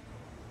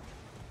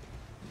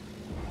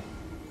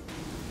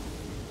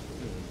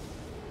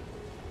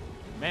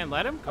 Man,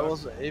 let him go.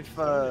 If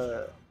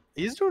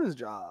he's doing his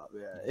job,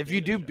 yeah. If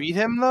you do beat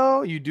him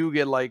though, you do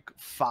get like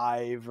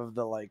 5 of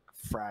the like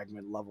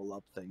fragment level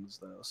up things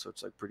though, so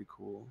it's like pretty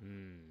cool.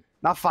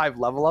 Not 5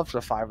 level ups,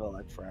 but 5 of the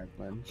like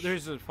fragments.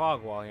 There's a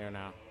fog wall here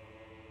now.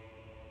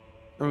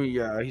 I mean,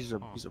 yeah, he's a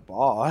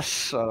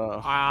boss.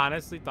 I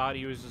honestly thought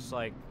he was just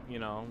like, you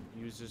know,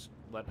 he was just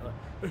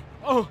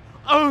oh!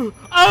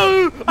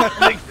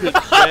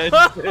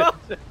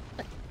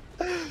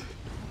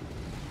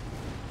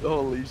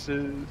 Holy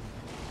shit.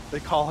 They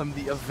call him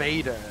the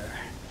Evader.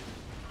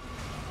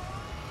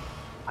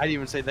 I'd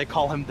even say they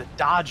call him the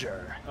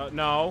Dodger.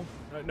 No.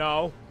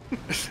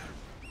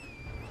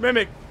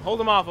 Mimic, hold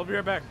him off. I'll be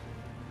right back.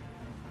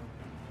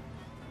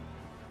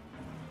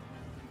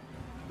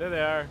 There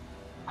they are.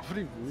 How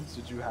many wounds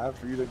did you have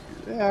for you to...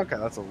 Yeah, okay,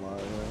 that's a lot,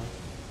 yeah.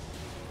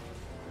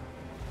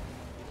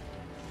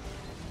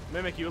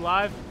 Mimic, you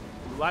alive?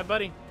 You alive,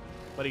 buddy?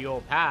 Buddy,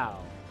 old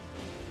pal.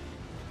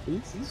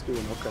 He's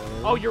doing okay.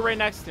 Oh, you're right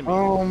next to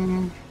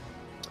me.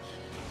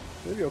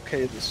 Maybe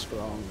okay is a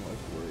strong like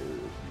word.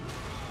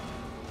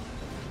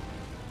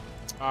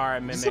 All right,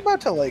 Mimic. He's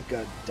about to like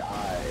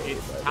die.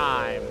 It's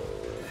time.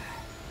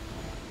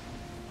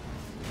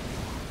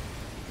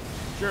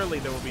 Surely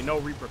there will be no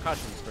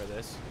repercussions for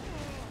this.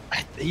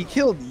 He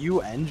killed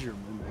you and your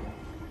Mimic.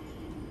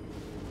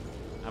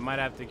 I might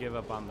have to give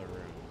up on the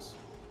runes.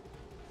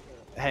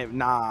 Hey,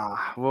 nah.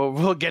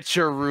 We'll get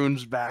your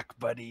runes back,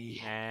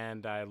 buddy.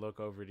 And I look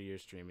over to your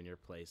stream and your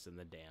place in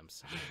the damn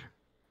sun.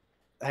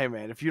 Hey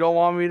man, if you don't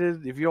want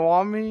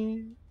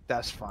me,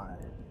 that's fine.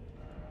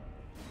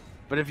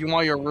 But if you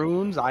want your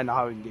runes, I know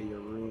how we can get your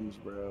runes,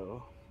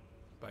 bro.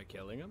 By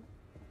killing him?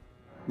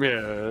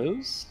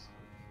 Yes.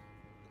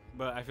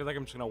 But I feel like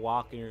I'm just gonna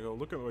walk and you're gonna go,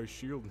 look at my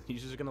shield. And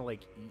he's just gonna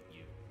like eat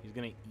you. He's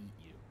gonna eat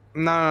you.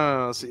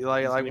 No. See,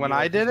 like when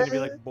I did it, he's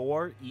gonna be like,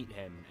 Boar, eat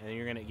him, and then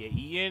you're gonna get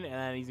eaten, and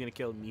then he's gonna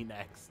kill me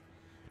next.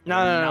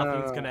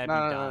 Nothing's gonna be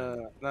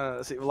done.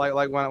 No. See,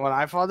 like when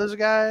I fought this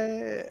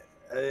guy,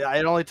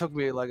 it only took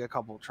me like a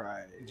couple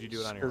tries. Did you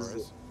do it on your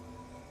horse?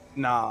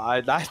 No,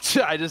 I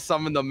just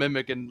summoned the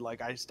Mimic and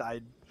like I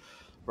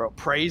bro.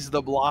 Praise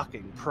the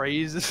blocking,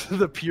 praise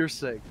the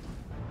piercing.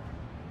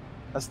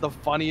 That's the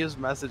funniest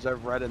message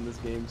I've read in this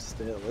game.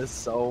 Still, it's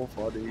so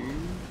funny.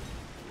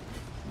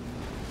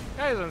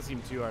 Guy doesn't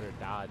seem too hard to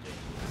dodge it.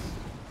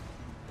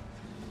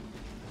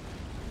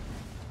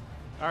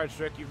 All right,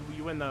 Strick,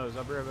 you win those.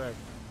 I'll be right back.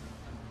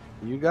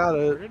 You got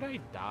it. Where did I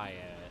die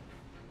at?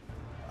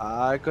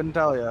 I couldn't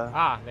tell you.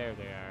 Ah, there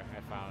they are.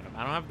 I found them.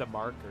 I don't have the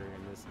marker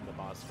in the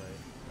boss fight.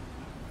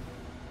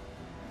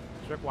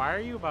 Strick, why are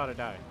you about to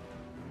die?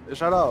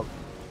 Shut up.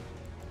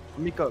 Let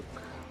me cook.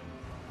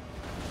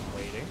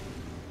 Waiting.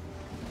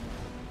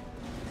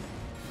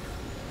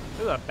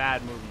 This is a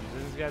bad movie.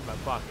 This guy's my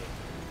bucket.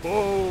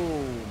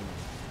 Boom!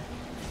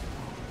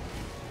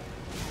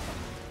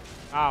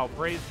 Ow,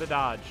 praise the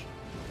dodge.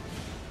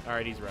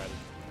 Alright, he's red.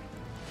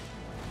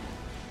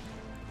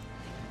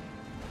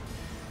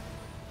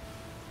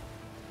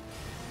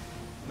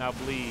 Now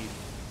bleed.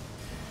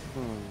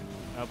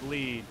 Now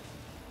bleed.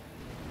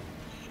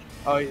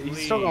 Oh,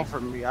 he's still going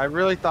for me. I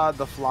really thought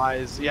the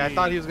flies. Yeah, I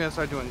thought he was gonna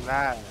start doing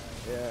that.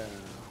 Yeah.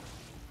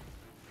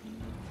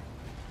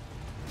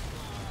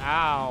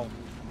 Ow.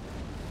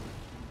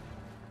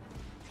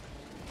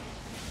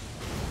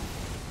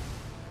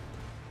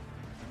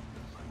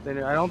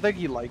 I don't think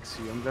he likes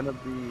you. I'm gonna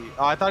be.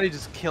 Oh, I thought he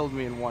just killed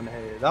me in one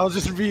hit. That was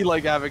just me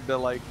like having to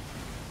like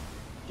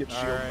get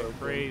shield. Alright,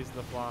 praise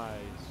the flies.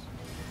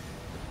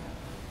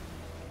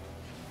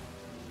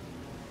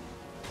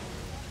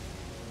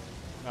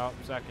 Oh,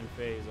 second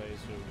phase, I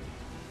assume.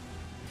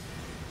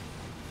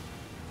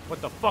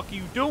 What the fuck are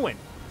you doing?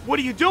 What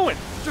are you doing?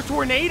 It's a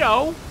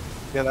tornado!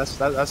 Yeah, that's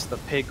the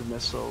pig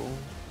missile.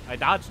 I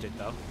dodged it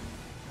though.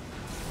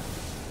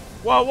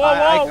 Whoa, whoa!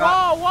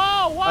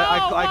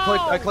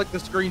 I clicked the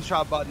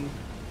screenshot button.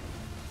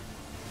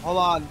 Hold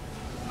on.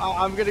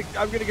 I'm gonna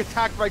get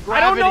attacked by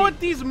gravity. I don't know what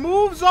these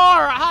moves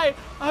are. I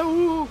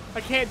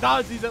can't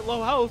dodge these at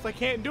low health. I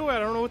can't do it. I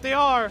don't know what they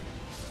are.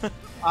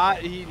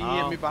 He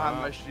hit me behind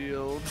my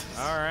shield.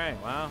 All right,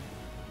 well.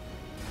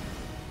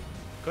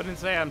 Couldn't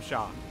say I'm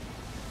shocked.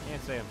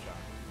 Can't say I'm shocked.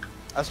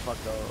 That's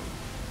fucked up.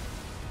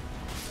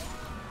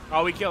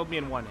 Oh, he killed me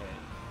in one hit.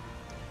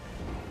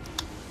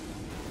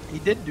 He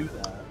did do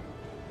that.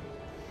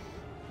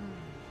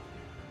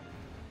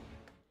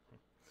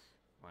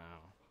 Wow.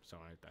 So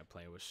I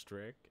play with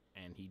Strick,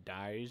 and he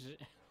dies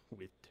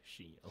with the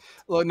shield.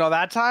 Look, no,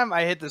 that time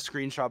I hit the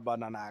screenshot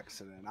button on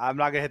accident. I'm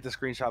not gonna hit the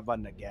screenshot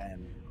button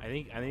again. I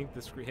think hitting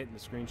the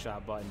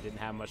screenshot button didn't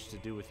have much to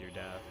do with your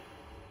death.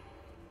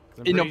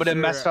 You know, but it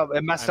messed up.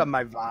 It messed up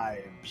my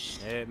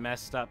vibes. It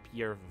messed up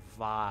your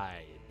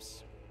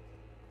vibes.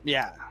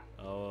 Yeah.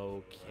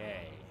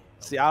 Okay.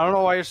 See, I don't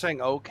know why you're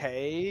saying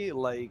okay,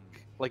 like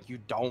you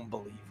don't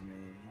believe me.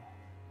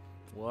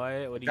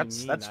 What? What do you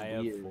mean? That's I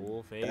weird. have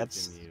full faith in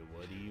you.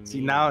 What do you mean?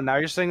 See, now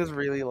you're saying this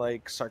really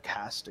like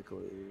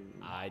sarcastically.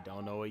 I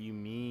don't know what you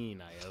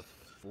mean. I have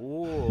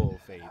full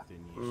faith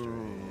in you,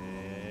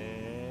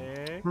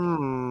 Strick.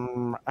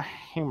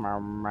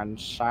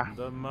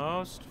 The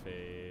most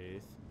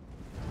faith.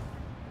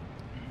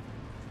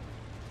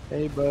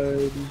 Hey,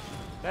 bud.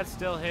 That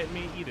still hit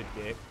me. Eat a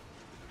dick.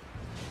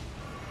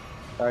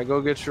 Alright,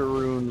 go get your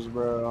runes,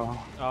 bro.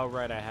 Oh,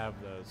 right, I have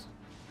those.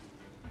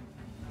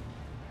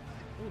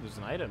 Ooh, there's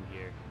an item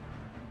here.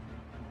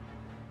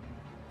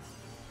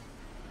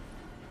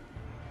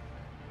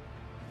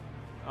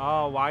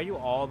 Oh, why are you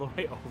all the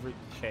way over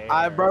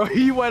there? Bro,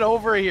 he went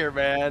over here,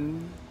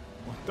 man.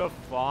 What the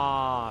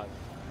fuck?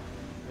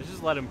 Let's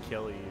just let him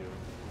kill you.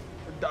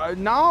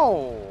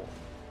 No.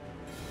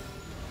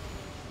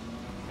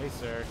 Hey,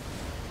 sir.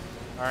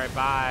 Alright,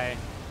 bye.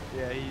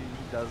 Yeah, he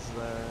does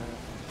that.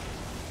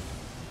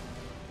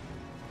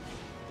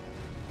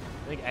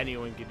 I think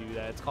anyone could do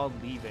that. It's called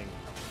leaving.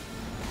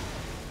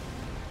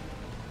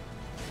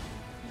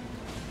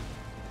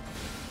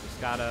 Just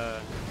gotta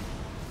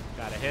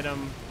hit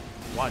him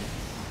once.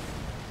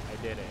 I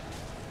did it.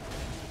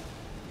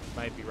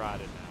 Might be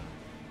rotted now.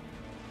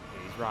 Yeah,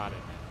 he's rotted.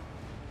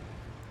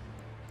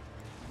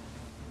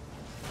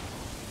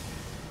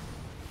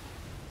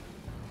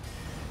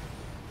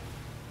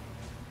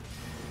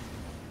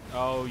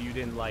 Oh, you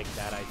didn't like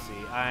that, I see.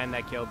 And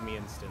that killed me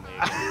instantly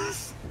again.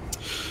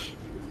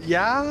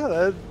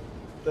 Yeah,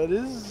 that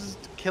is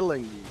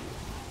killing me.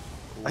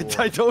 I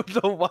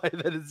don't know why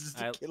that is just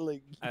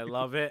killing me. I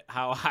love it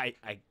how I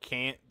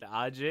can't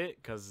dodge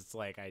it because it's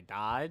like I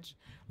dodge.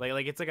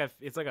 Like it's like a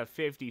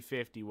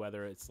 50-50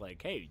 whether it's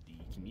like, hey,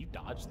 can you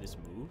dodge this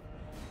move?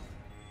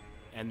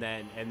 And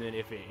then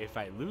if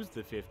I lose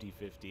the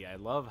 50-50, I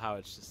love how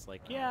it's just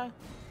like, yeah,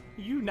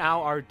 you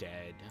now are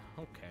dead.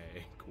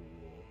 Okay, cool.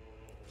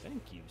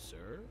 Thank you,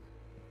 sir.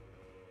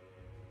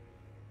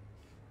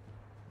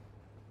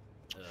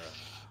 Ugh.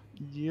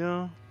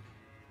 Yeah.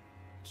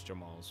 It's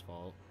Jamal's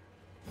fault.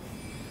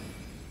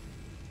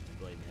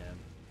 Blame him.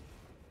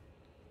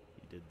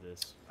 He did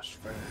this. That's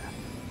fair.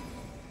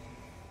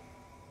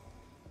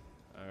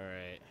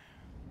 Alright.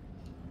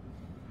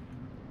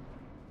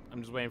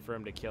 I'm just waiting for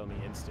him to kill me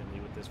instantly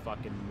with this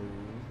fucking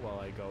move while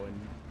I go in.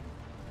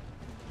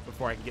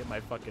 Before I can get my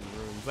fucking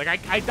runes. Like,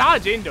 I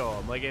dodge into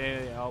him. Like,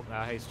 oh,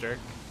 hey, Stirk.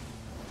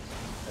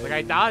 Like,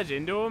 I dodge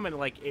into him and,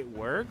 like, it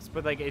works,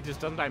 but, like, it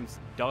just sometimes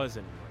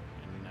doesn't work.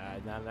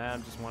 And now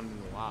I'm just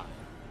wondering why.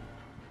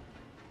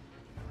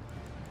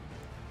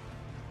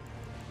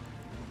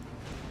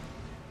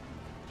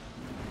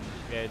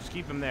 Yeah, just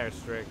keep him there,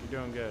 Strick.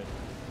 You're doing good.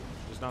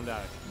 Just don't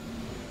die.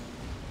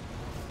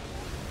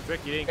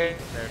 Strick, you didn't keep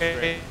him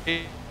there,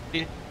 Strick.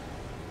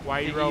 Why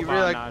are you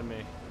roboting on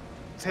me?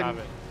 Stop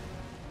it.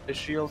 The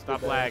shield.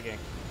 Stop lagging.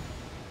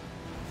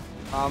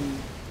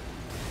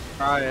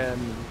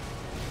 Trying.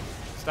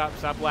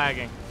 Stop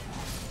lagging.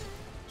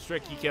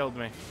 Strick, he killed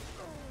me.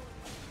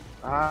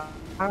 Oh,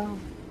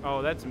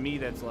 that's me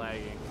that's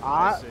lagging.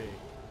 I see.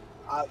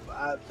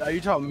 Are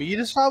you telling me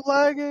to stop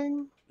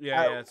lagging?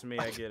 Yeah, that's me.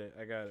 I get it.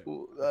 I got it.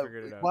 I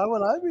figured it out. Why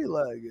would I be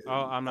lagging?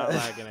 Oh, I'm not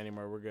lagging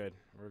anymore. We're good.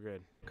 We're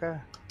good. Okay.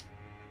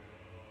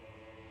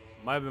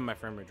 Might have been my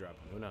frame rate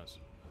dropping. Who knows?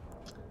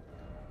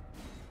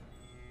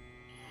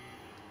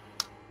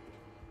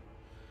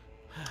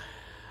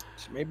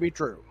 This may be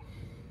true.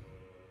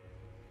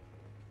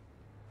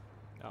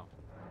 Oh.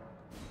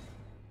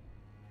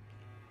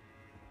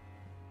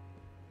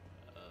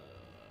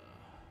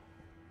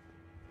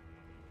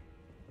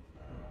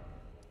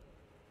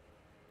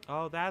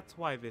 Oh, that's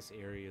why this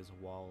area is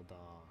walled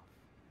off.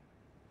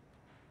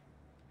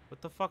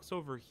 What the fuck's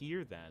over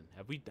here then?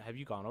 Have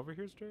you gone over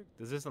here, Strick?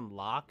 Does this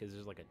unlock? Is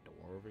there like a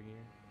door over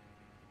here?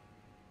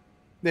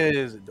 There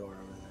is a door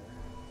over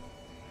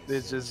there.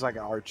 It's just like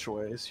an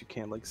archway, so you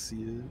can't like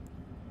see it.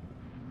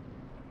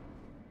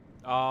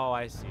 Oh,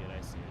 I see it. I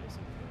see it. I see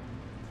it.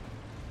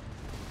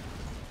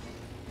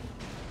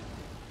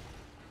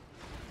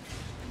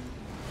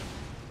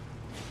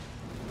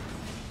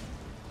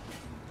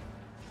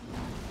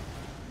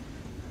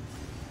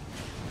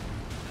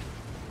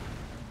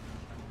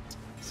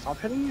 Stop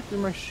hitting me through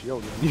my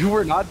shield, man. You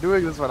were not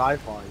doing this when I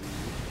fought you.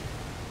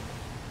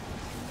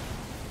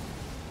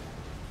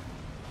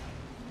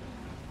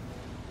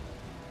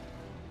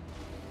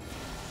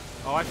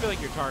 Oh, I feel like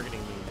you're targeting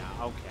me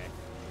now. Okay.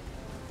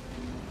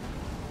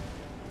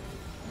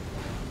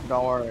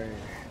 Don't worry.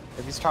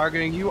 If he's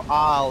targeting you,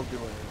 I'll do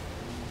it.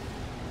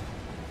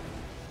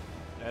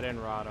 That didn't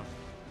rot him.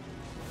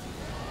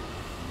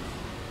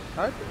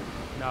 I did.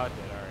 No, it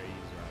did.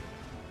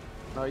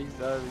 Alright, he's rotted.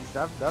 No, he's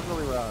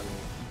definitely rotted.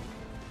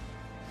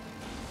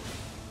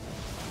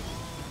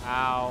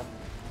 Ow.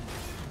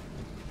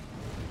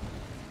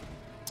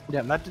 Yeah,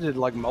 and that did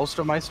like most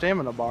of my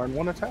stamina bar in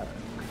one attack.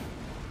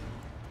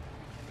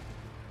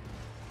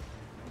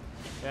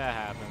 Yeah, it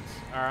happens.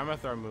 Alright, I'm gonna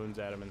throw moons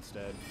at him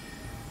instead.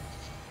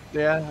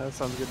 Yeah, that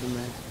sounds good to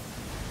me.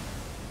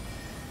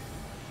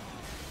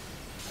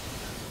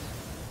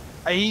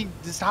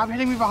 Stop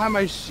hitting me behind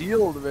my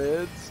shield,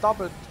 man.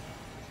 Stop it.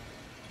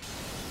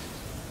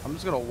 I'm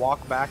just gonna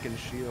walk back and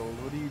shield.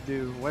 What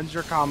do? When's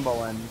your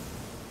combo end?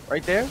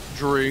 Right there?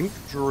 Drink.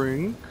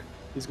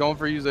 He's going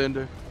for you,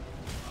 Xander.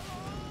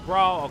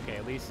 Bro, okay,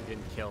 at least he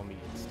didn't kill me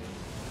instantly.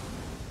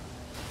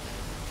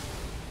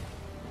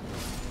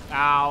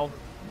 Ow.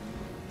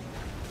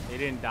 They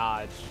didn't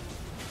dodge.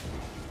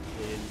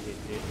 It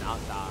did not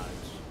dodge.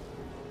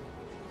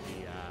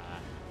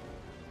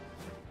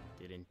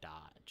 They, didn't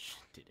dodge.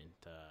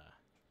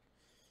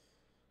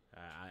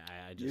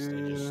 I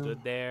just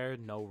stood there,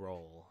 no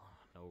roll.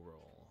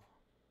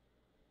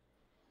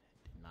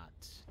 Did not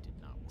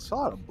work. It's a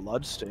lot of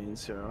blood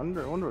stains here. I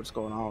wonder what's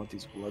going on with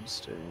these blood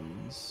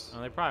stains.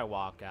 Oh, they probably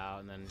walk out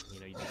and then, you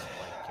know, you just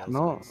like kill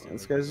No,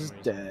 this guy's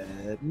just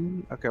dead.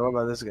 Okay, what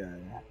about this guy?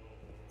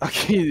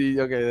 Okay,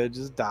 they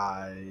just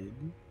died.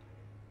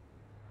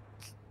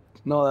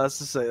 No, that's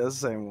the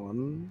same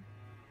one.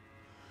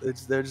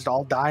 They're just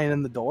all dying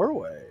in the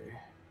doorway.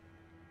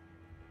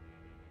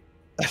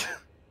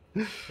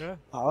 Yeah.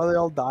 How are they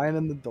all dying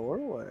in the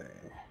doorway?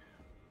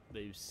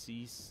 They've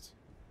ceased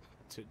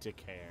to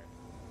care.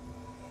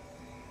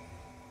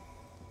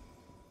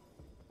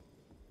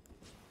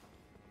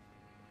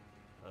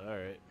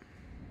 Alright.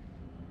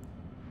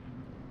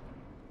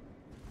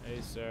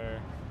 Hey, sir.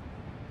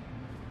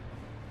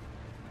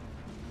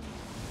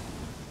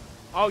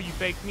 Oh, you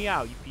faked me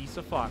out, you piece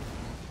of fuck.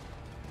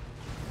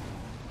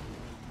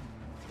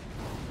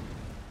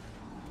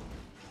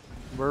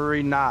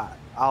 Worry not.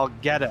 I'll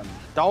get him.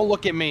 Don't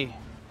look at me.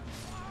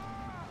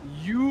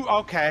 You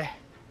okay?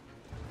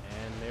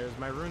 And there's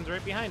my runes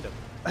right behind him.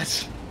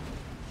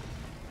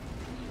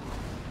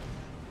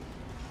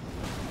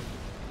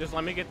 Just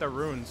let me get the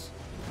runes.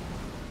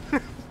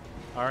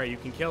 All right, you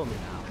can kill me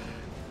now.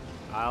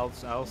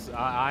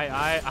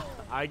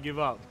 I give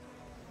up.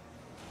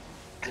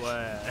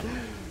 What?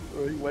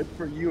 He went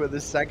for you, and the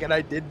second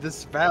I did the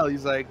spell,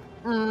 he's like,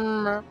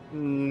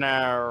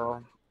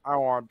 no, I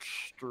want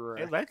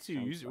strength. It lets you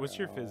use it. What's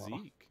your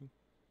physique?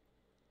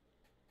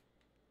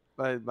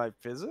 My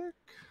physic?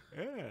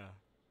 Yeah.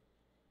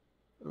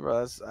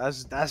 Bro,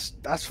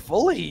 that's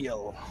full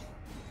heal.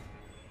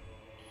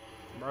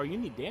 Bro, you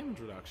need damage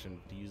reduction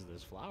to use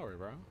this flower,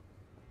 bro.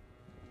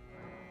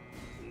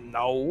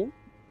 No.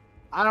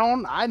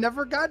 I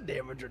never got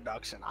damage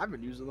reduction. I've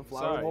been using the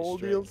flower the whole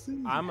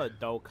DLC. I'm a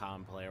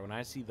Dokkan player. When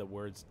I see the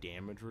words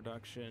damage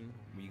reduction,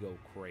 we go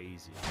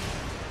crazy.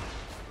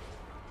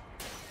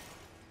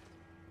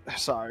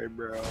 Sorry,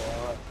 bro.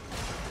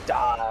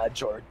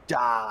 Dodge or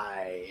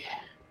die.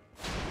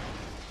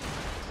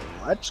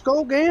 Let's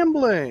go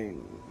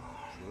gambling.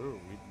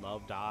 True, we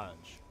love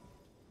dodge.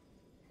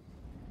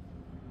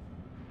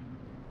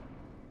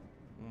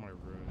 Oh, my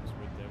runes.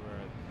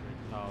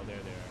 Oh, there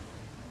they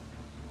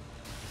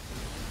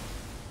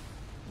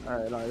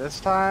are. Alright, this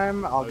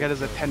time I'll get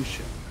his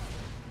attention.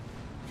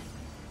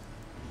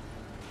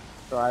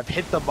 So I've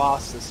hit the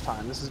boss this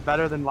time. This is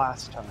better than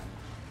last time.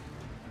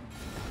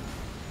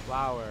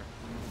 Flower.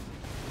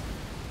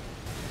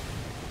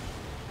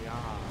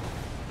 Yeah.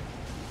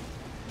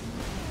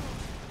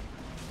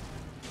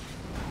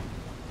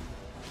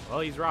 Well,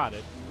 he's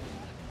rotted.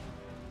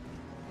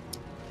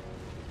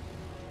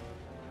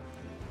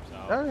 So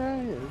Oh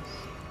yeah, he is.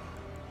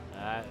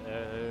 That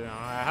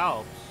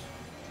helps.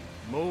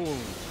 Moon.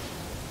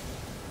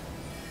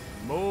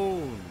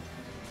 Moon.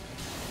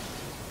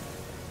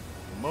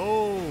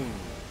 Moon.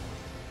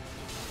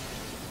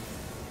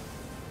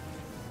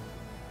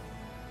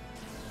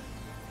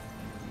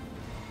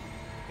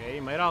 Okay,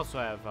 you might also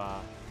have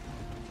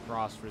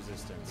frost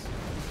resistance.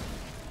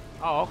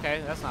 Oh,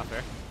 okay, that's not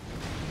fair.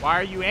 Why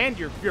are you and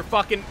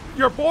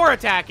you're boar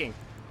attacking?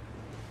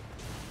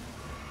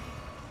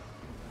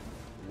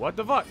 What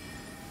the fuck?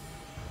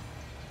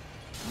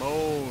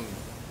 Moon.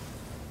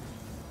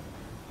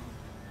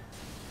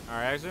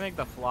 Alright, I actually think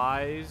the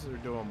flies are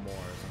doing more,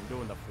 so I'm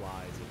doing the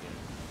flies again.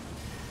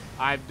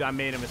 I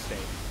made a mistake.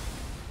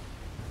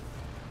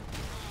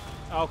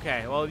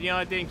 Okay, well, you know,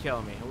 it didn't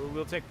kill me.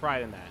 We'll take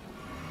pride in that.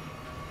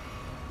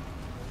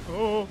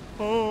 Oh,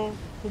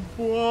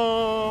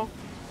 blah,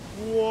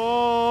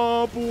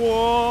 blah,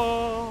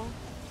 blah.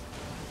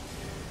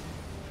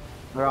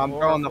 I'm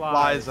throwing the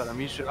flies at him.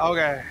 He should.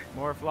 Okay.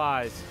 More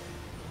flies.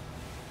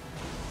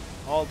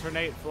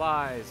 Alternate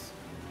flies.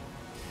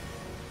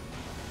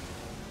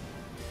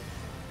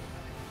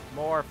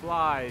 More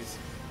flies.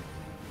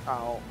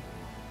 Ow.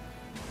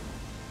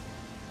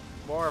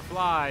 More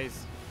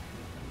flies.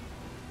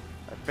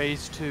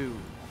 Phase 2.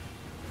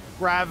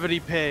 Gravity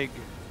pig.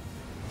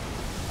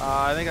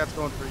 I think that's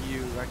going for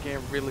you. I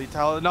can't really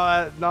tell. No,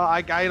 I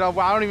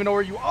don't even know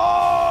where you. Oh!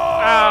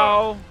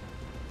 Ow!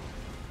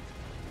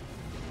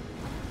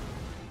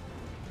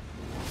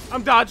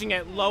 I'm dodging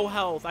at low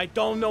health. I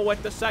don't know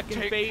what the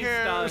second phase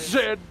does.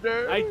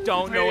 Xander. I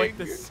don't know what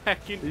the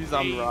second He's phase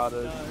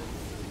unrotted. does.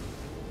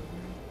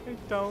 I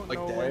don't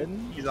know dead?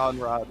 what He's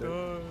unrotted.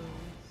 does.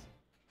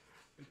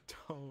 I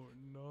don't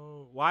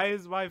know. Why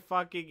is my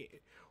fucking...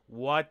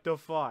 What the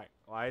fuck?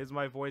 Why is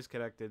my voice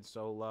connected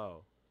so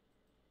low?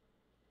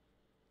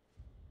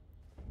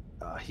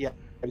 Yeah,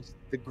 it's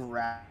the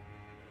gravity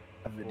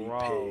Bro.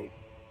 pig.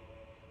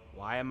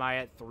 Why am I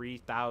at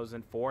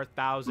 3,000,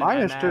 4,000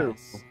 Minus MS?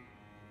 2.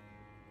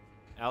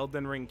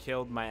 Elden Ring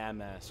killed my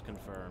MS,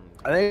 confirmed.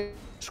 I think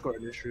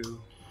Discord issue.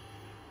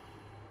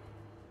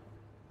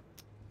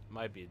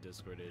 Might be a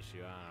Discord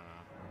issue, I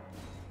don't know.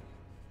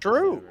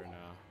 True. Never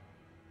know.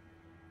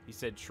 He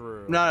said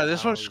true. No,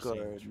 this How one's is he saying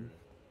scored. true?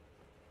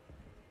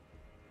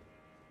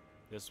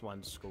 This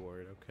one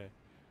scored, okay.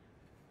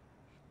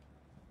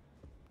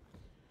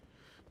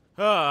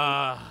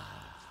 That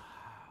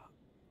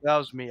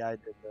was me. I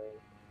did that.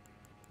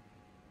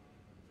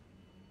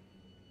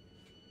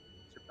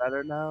 Is it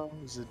better now?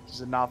 Is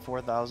it not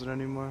 4,000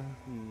 anymore?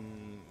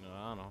 No,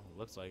 I don't know.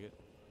 Looks like it.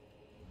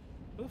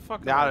 Who the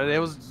fuck? Yeah, are my it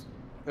runes?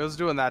 was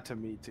doing that to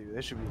me too.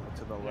 They should be like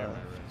to the Yeah, left.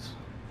 my runes.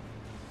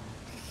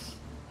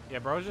 Yeah,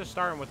 bro's just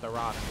starting with the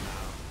rocks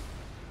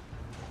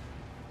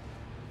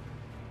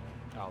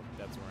now. Oh,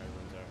 that's where my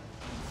runes are.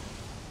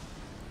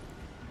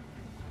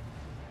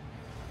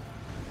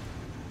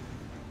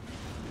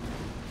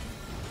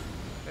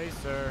 Hey,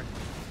 sir.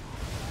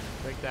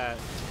 Take that.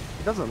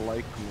 He doesn't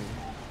like me.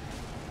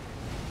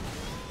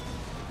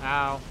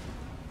 Ow.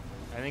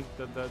 I think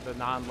the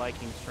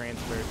non-liking's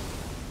transferred.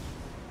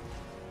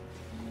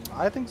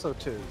 I think so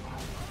too.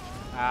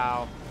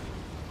 Ow.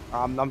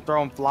 I'm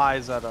throwing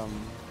flies at him.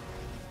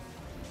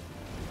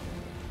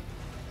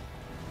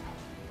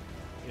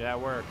 Yeah,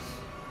 that works.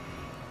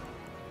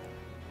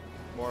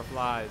 More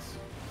flies.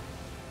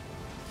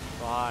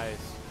 Flies.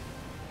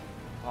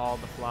 All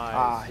the flies.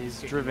 Ah, he's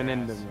kicking driven your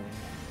into ass. me.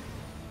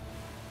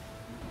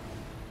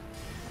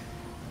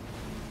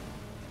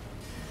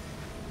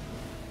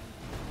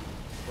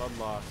 Blood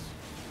loss.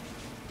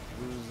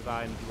 Lose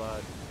thine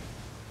blood.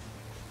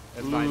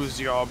 That's fine. Lose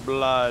your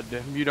blood.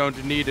 You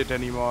don't need it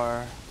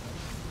anymore.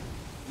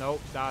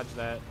 Nope, dodge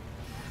that.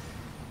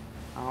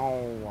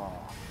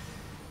 Ow.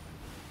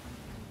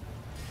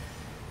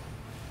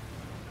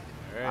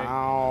 Alright,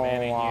 Ow.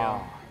 mana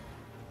heal.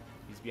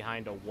 He's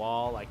behind a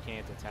wall. I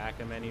can't attack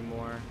him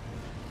anymore.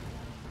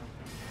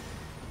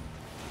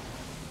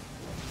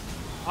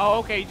 Oh,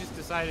 okay. He just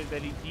decided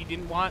that he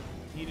didn't want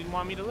me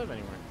to live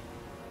anymore.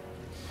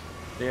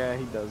 Yeah,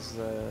 he does.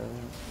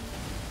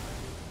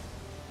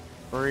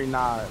 Worry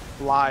not.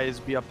 Flies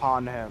be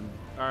upon him.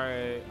 All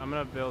right, I'm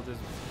gonna build his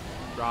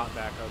rot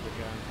back up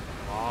again.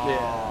 Oh.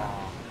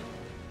 Yeah.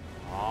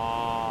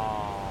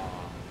 Oh.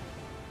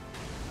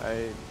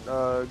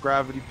 Alright,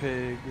 gravity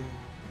pig.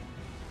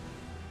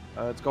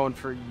 It's going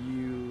for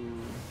you.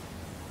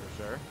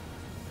 For sure.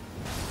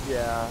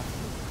 Yeah.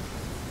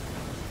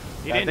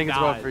 He Yeah, I didn't think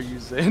dodge. it's going for you,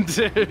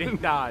 Zint. He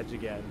didn't dodge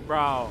again,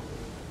 bro.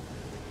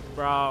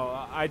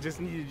 Bro, I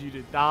just needed you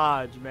to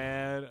dodge,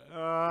 man.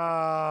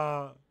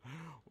 Why?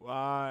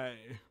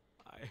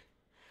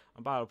 I'm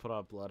about to put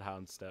on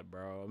Bloodhound Step,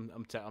 bro.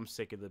 I'm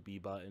sick of the B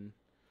button.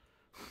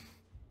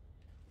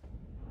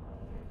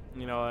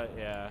 You know what?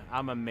 Yeah,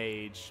 I'm a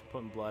mage.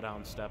 Putting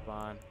Bloodhound Step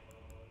on.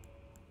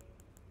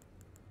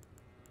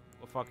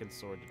 What fucking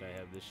sword did I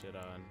have this shit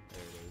on?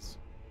 There it is.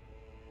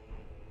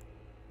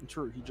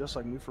 True, he just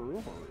like me for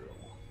real, for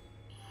real.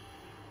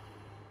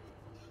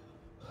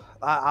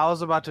 I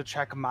was about to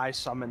check my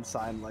summon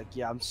sign, like,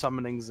 yeah, I'm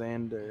summoning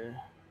Xander.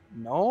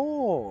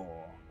 No,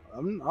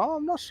 I'm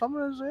not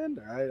summoning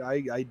Xander.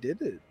 I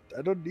did it.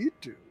 I don't need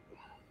to.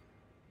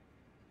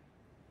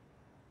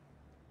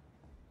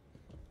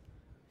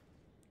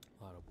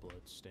 A lot of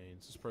blood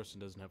stains. This person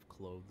doesn't have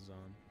clothes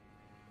on.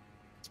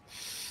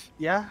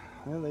 Yeah,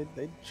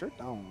 they sure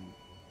don't.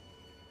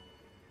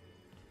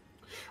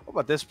 What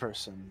about this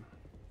person?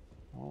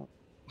 Oh.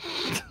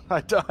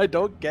 I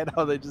don't get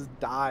how they just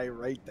die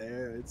right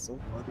there. It's so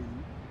funny.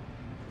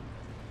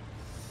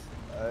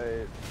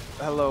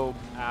 Hello,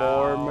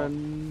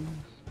 Borman.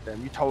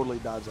 Damn, you totally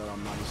dodged that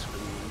on my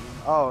screen.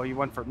 Oh, he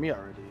went for me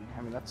already.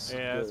 I mean, that's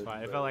Yeah, good, that's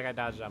fine. It but... felt like I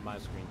dodged on my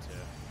screen too.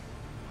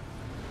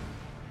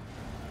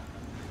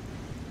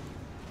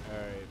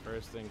 Alright,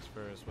 first things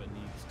first, what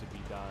needs to be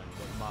done,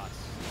 what must.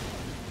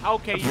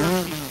 Okay, you're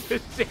a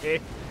piece of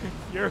shit.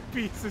 You're a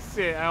piece of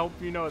shit. I hope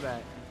you know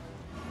that.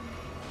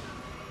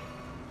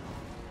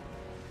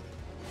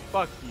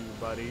 Fuck you,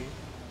 buddy.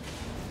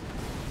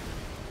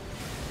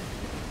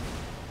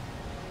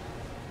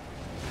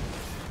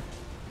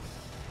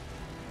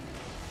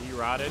 He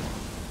rotted?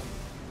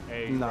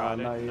 Hey, he No,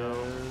 rotted? not No.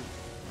 yet.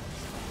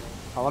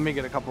 Oh, let me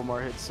get a couple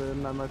more hits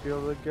in. I might be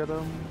able to get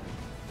him.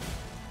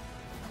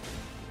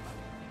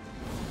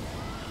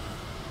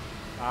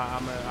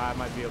 I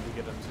might be able to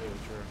get him too,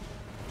 true.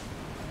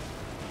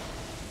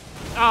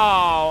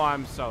 Oh,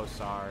 I'm so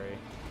sorry.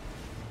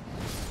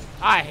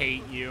 I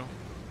hate you.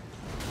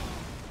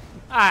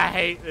 I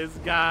hate this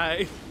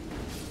guy.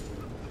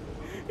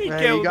 He Hey,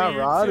 killed he got you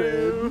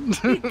rotted.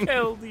 too. He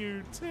killed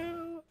you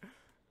too.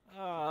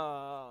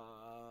 I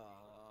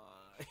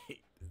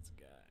hate this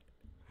guy.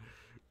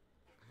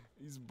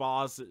 These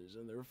bosses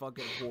and their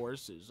fucking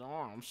horses. Oh,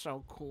 I'm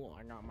so cool.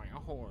 I got my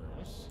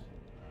horse.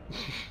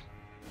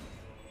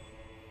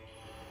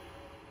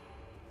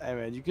 Hey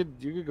man, you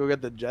could go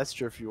get the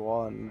gesture if you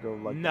want and go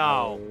like.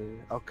 No.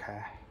 Okay.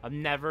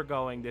 I'm never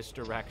going this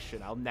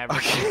direction. I'll never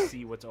get to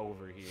see what's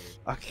over here.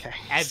 Okay.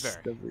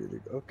 Ever.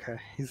 Okay.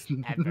 He's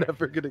Ever.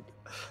 never gonna.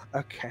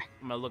 Okay.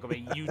 I'm gonna look up a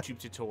YouTube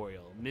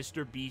tutorial.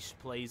 Mr. Beast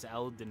plays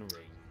Elden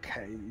Ring.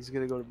 Okay. He's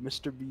gonna go to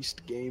Mr.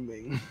 Beast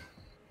Gaming.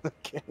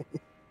 Okay.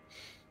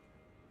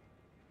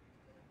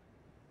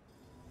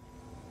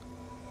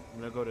 I'm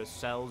gonna go to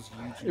Cell's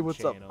YouTube Hey,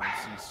 what's up? channel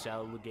and see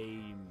Cell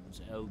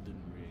Games Elden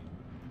Ring.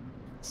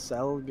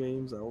 Cell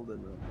Games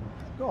Elden Ring.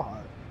 Go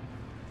hard.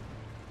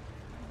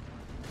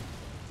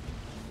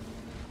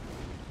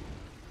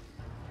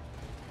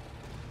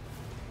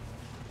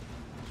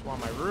 Just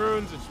want my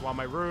runes. I just want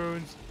my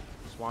runes.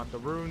 Just want the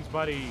runes,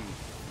 buddy.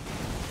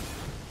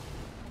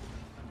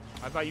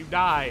 I thought you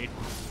died.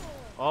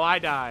 Oh, I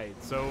died.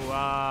 So,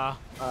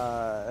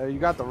 you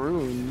got the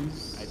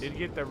runes. I did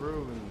get the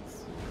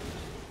runes.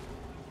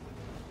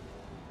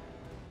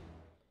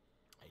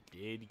 I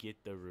did get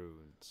the runes.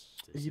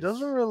 He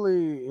doesn't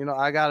really,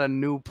 I got a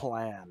new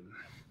plan.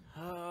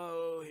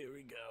 Oh, here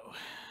we go.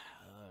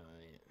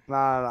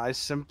 Nah, I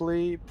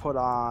simply put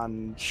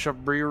on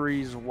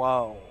Shabriri's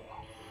woe.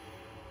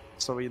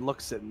 So he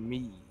looks at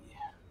me.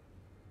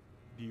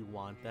 Do you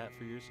want that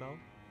for yourself?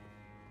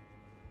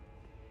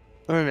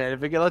 I mean, man,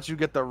 if it lets you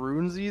get the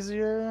runes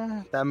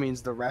easier, that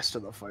means the rest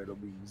of the fight will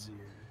be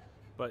easier.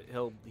 But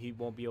he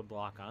won't be able to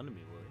lock onto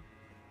me,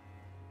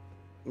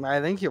 will he?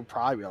 I think he'll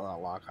probably be able to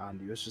lock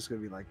onto you. It's just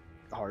gonna be like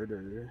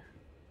harder.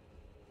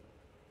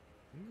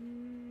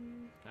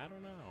 I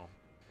don't know.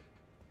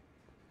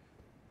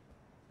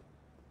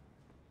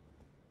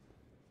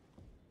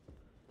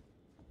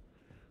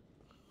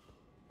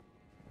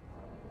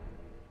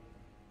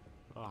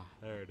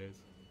 There it is.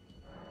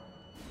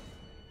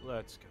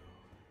 Let's go.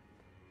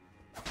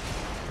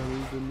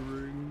 Elden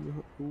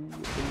Ring. Ooh,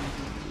 Elden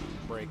Ring.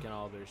 Breaking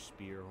all their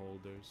spear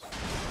holders.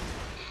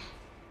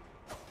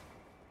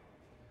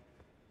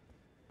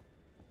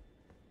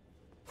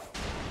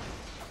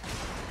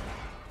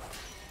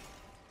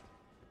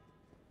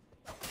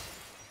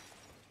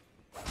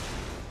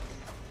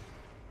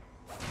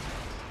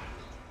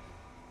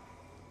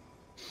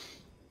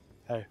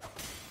 Hey.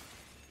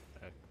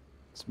 Hey.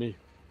 It's me.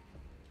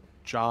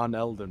 John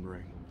Elden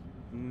Ring.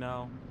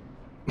 No.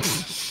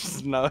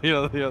 No, you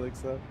don't think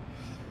so?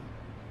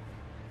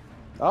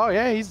 Oh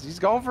yeah, he's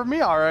going for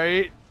me, all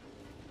right.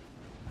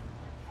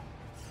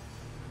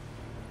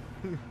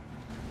 Bro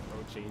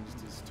changed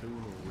his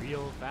tune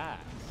real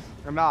fast.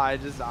 No,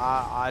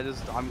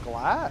 I'm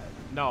glad.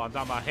 No, I'm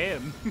talking about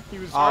him. He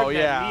was Oh, hard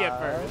yeah. at me at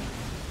first.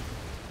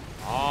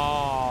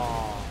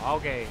 Oh,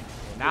 okay.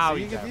 Now So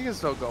he he can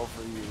still go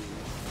for you.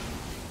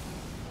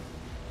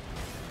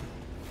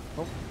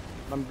 Oh,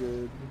 I'm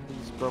good. I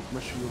just broke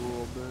my shield a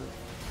little bit.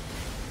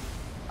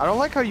 I don't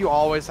like how you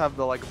always have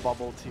the like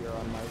bubble tier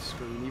on my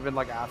screen, even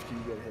like after you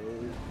get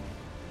hit.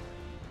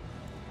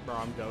 Bro,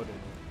 I'm goated.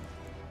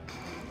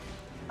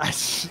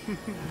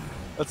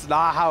 That's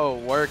not how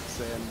it works,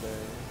 Sander.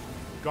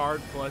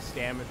 Guard plus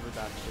damage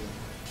reduction.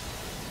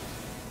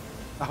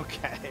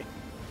 Okay.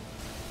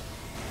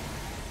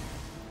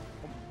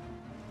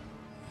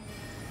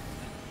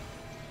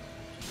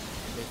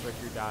 Looks like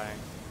you're dying.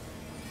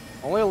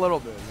 Only a little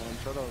bit, man.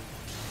 Shut up.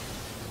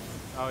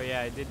 Oh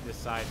yeah, I did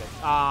decide that.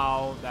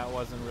 Oh, that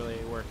wasn't really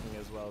working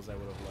as well as I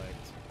would have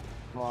liked.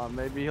 Come on,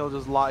 maybe he'll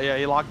just lock. Yeah,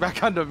 he locked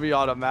back onto me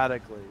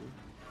automatically.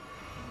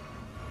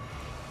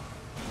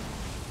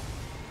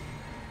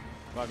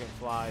 Fucking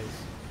flies.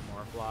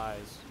 More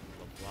flies.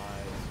 The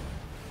flies.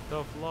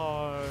 The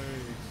flies.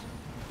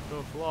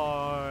 The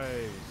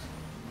flies.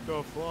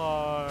 The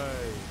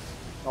flies.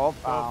 Oh,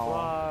 The ow.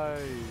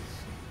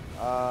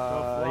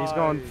 flies. He's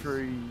going for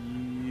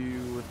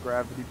you with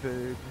Gravity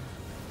Pig.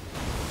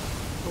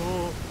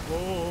 Oh,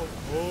 oh,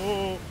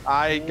 oh.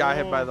 I got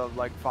hit by the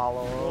like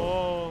follow.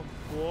 Whoa,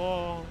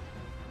 whoa.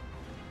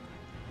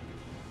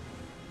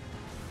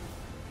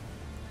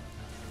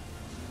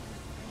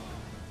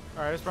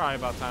 Alright, it's probably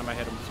about time I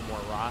hit him with some more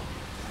rot.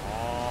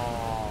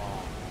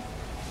 Oh.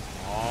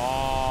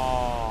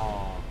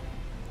 Oh.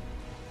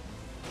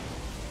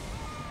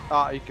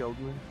 Ah, he killed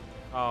me.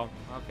 Oh,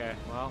 okay.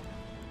 Well,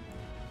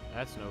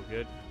 that's no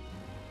good.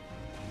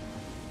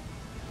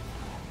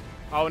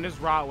 Oh, and his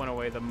rot went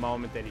away the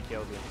moment that he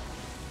killed you.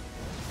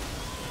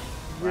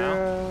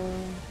 Wow.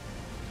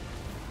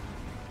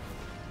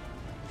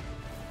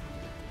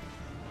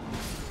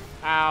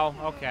 Yeah. Ow.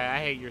 Okay, I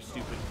hate your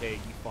stupid pig,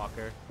 you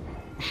fucker.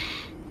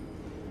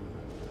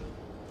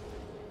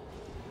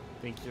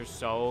 Think you're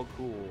so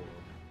cool.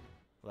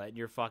 Let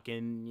your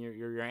fucking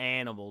your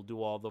animal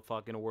do all the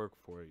fucking work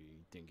for you.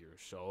 You think you're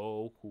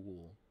so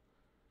cool.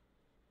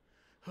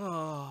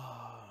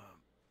 Oh,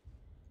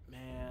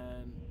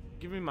 man.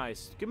 Give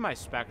my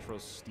spectral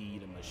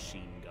steed a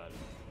machine gun,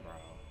 bro.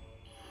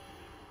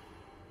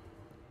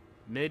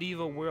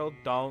 Medieval world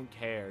don't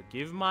care.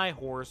 Give my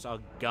horse a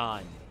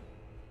gun.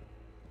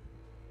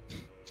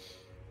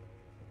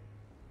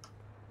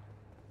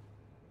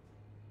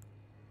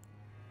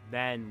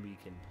 Then we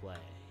can play.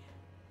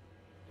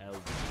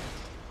 Elden.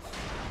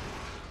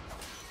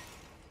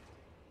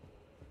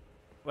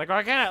 Like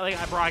I can't,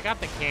 like, bro, I got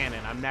the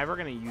cannon. I'm never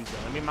gonna use it.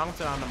 Let me mount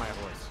it onto my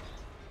horse.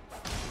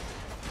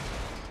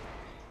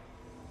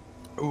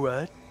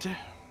 What?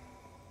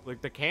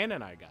 Like the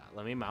cannon I got.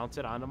 Let me mount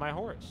it onto my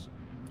horse.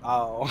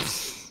 Oh.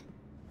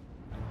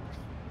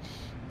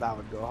 That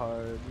would go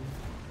hard.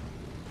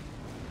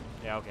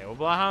 Yeah, okay. Well,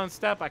 Bloodhound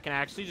Step, I can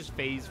actually just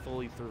phase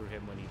fully through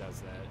him when he does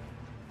that.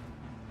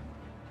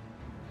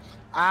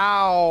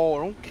 Ow!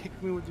 Don't kick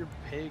me with your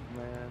pig,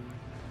 man.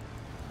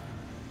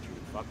 Dude,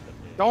 fuck the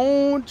pig.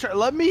 Don't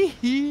let me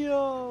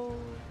heal.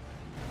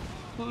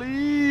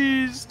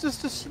 Please,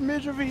 just a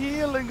smidge of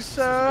healing, This is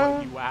sir.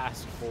 what you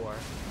asked for.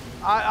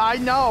 I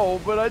know,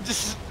 but I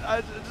just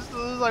it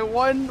was like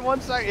one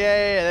second.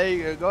 Yeah, there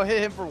you go. Go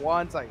hit him for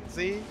 1 second.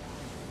 See,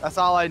 that's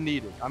all I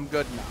needed. I'm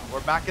good now. We're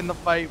back in the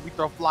fight. We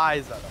throw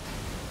flies at him.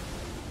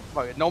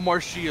 Fuck it, no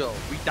more shield.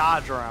 We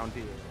dodge around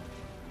here.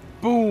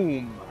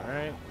 Boom. All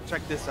right.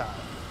 Check this out.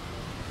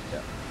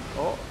 Yeah.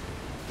 Oh.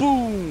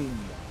 Boom.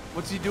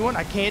 What's he doing?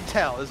 I can't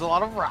tell. There's a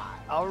lot of rot.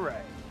 All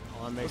right.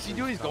 What's he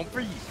doing? He's going for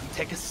you.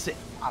 Take a sip.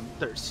 I'm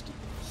thirsty.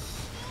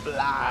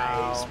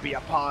 Flies Ow. be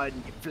upon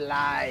you.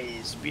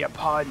 Flies be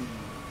upon you.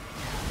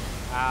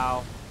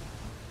 Ow.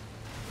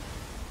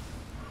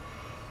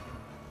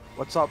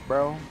 What's up,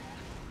 bro?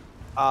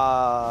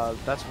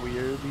 That's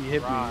weird. He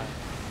hit Right. me.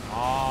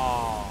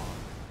 Oh.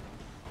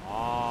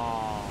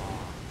 Oh.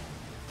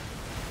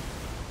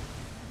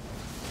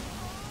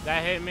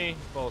 That hit me?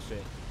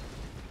 Bullshit.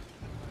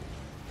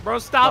 Bro,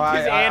 stop No,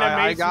 his I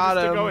animation got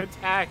just to go him.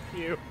 attack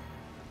you.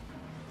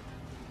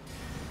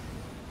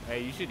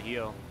 Hey, you should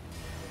heal.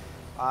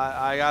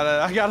 I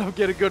gotta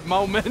get a good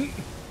moment.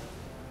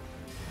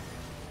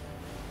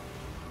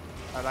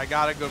 And I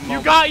got a good moment.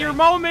 You got your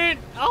moment.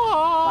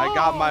 Oh. I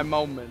got my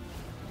moment.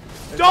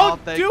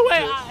 Don't do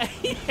it. I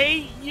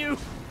hate you.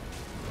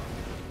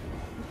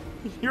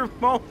 Your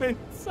moment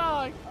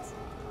sucked.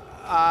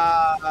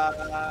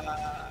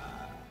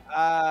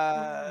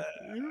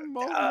 Your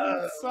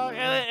moment sucked.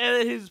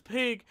 And his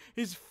pig,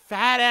 his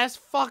fat ass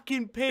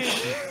fucking pig,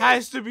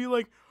 has to be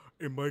like,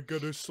 am I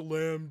gonna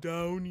slam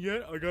down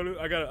yet? I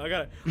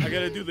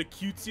gotta do the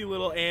cutesy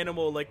little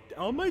animal, like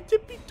on my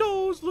tippy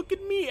toes. Look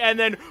at me, and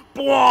then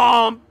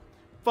boom,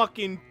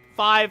 fucking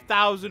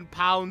 5,000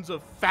 pounds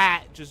of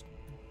fat just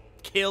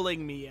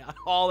killing me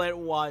all at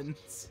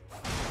once.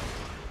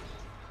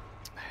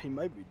 He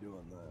might be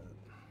doing that.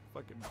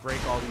 Fucking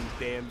break all these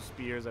damn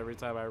spears every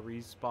time I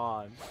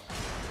respawn.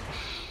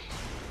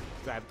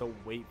 I have to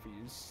wait for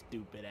you,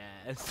 stupid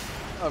ass.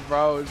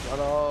 Bro, shut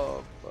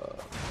up.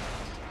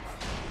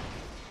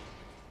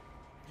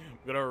 I'm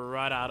gonna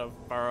run out of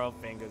furrow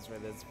fingers for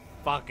this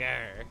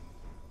fucker.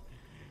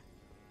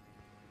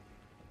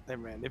 Hey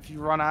man, if you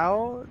run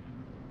out,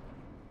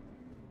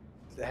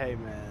 hey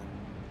man.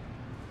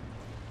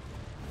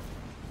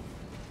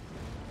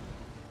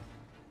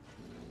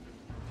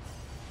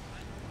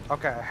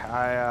 Okay,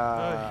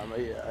 I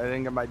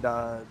didn't get my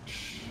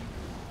dodge.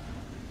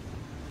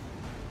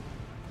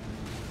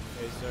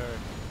 Hey sir.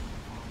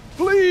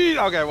 Please.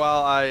 Okay,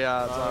 well Sorry.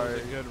 sorry. It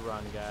was a good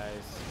run,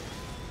 guys.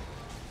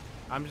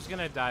 I'm just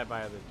gonna die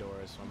by the door,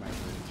 so my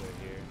friends are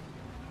here.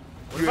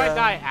 What if I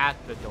die at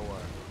the door?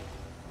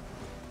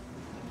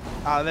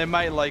 They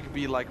might like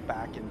be like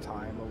back in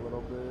time a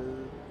little bit.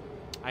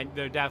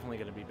 They're definitely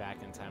gonna be back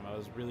in time. I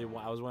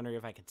was wondering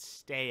if I could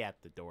stay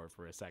at the door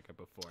for a second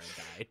before I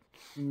died.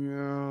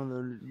 Yeah.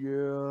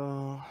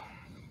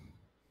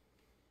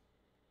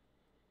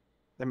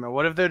 I mean,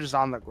 what if they're just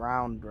on the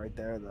ground right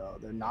there though?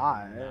 They're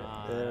not.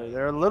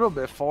 They're a little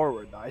bit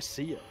forward. I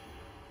see it.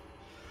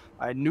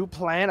 I new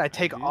plan. I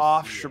take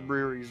off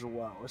Shabriri as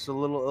well. It's a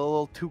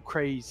little too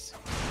crazy.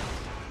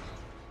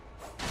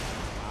 Wow,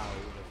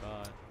 who would have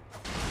thought?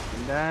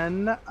 And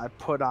then I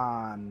put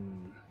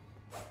on.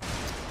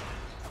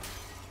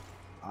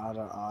 I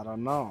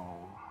don't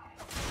know.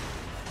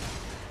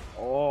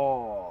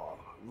 Oh,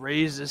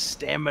 raises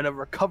stamina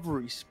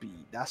recovery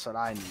speed. That's what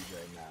I need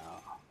right now.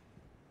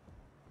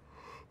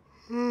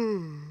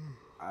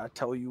 I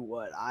tell you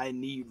what, I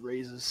need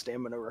raises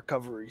stamina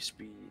recovery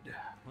speed.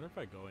 What if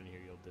I go in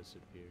here, you'll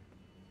disappear?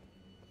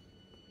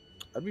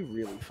 That'd be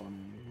really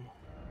funny.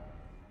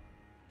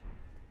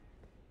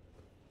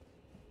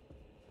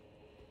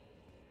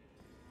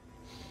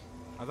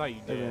 I thought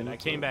you did. I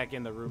came back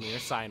in the room and your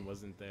sign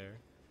wasn't there.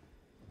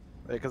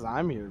 Hey, cause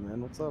I'm here, man.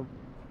 What's up?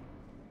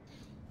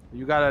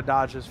 You gotta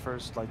dodge his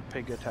first like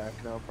pig attack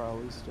though,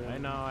 probably still. I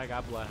know. I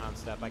got Bloodhound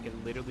step. I can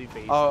literally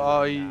phase.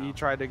 Oh, he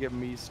tried to get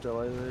me still.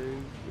 I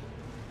think.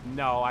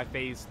 No, I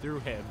phased through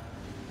him.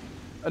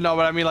 No,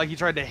 but I mean like he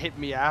tried to hit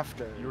me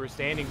after. You were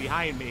standing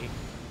behind me.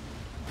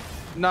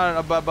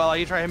 No, but like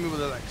he tried to hit me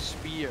with a like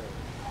spear.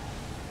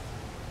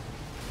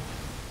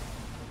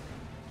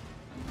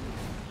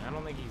 I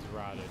don't think he's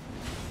rotted.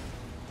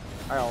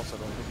 I also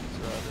don't think he's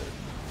rotted.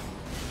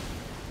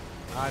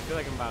 I feel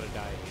like I'm about to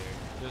die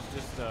here.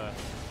 Just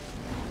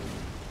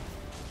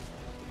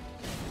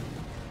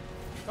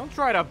don't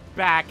try to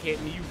back hit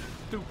me, you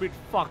stupid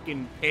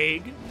fucking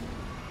pig.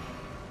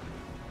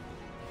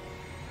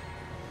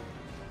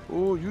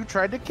 Ooh, you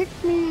tried to kick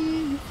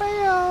me. You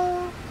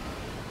failed.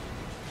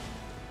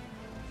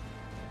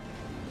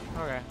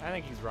 Okay, I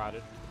think he's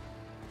rotted.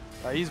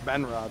 He's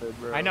been rotted,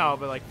 bro. I know,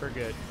 but like for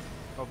good.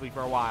 Hopefully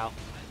for a while.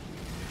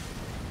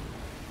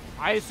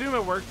 I assume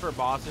it worked for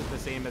bosses the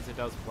same as it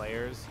does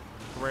players,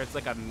 where it's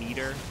like a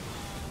meter.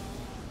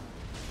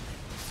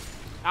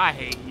 I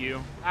hate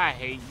you. I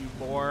hate you,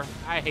 boar.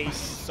 I hate you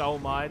so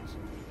much.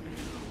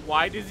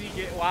 Why does he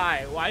get?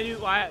 Why?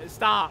 Why?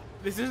 Stop.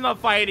 This isn't a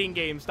fighting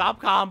game.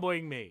 Stop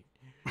comboing me.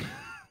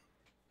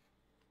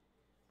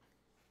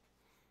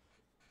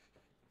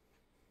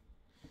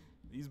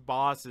 These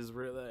bosses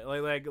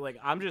really like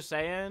I'm just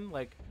saying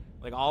like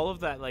all of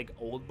that like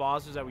old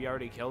bosses that we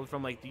already killed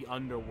from like the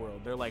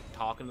underworld. They're like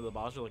talking to the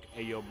boss. They're like,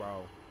 hey yo,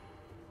 bro,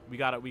 we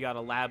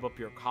gotta lab up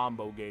your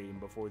combo game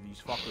before these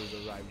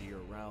fuckers arrive to your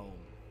realm.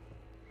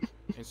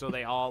 And so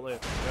they're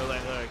like,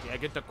 yeah,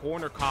 get the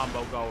corner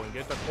combo going.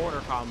 Get the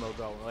corner combo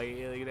going. Like,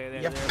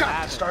 You've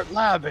got to start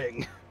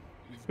labbing.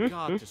 You've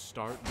got to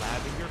start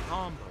labbing your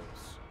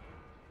combos.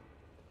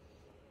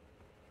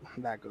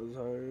 That goes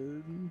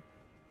hard.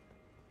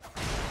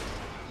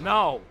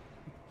 No.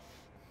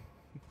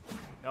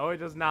 No, it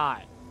does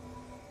not.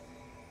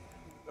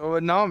 Oh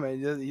no,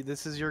 man!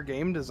 This is your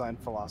game design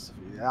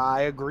philosophy.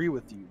 I agree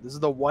with you. This is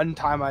the one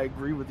time I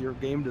agree with your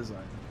game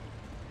design.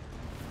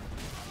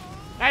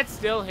 That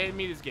still hit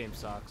me. This game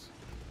sucks.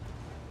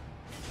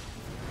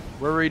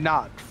 Worry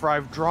not, for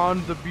I've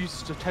drawn the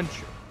beast's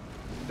attention.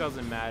 It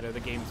doesn't matter.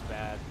 The game's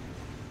bad.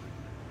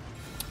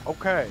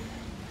 Okay.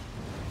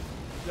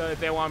 So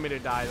if they want me to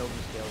die, they'll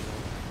just kill me.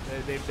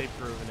 They've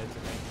proven it to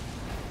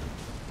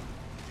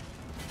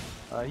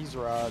me. He's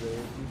rotted.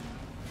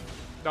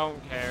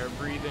 Don't care.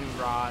 Breathe and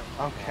rot.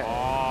 Okay.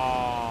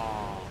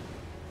 Oh.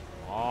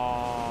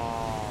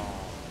 Oh.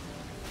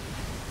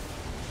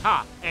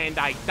 Ha! And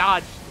I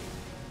dodged it.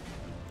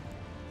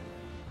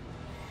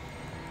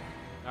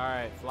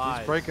 Alright, flies.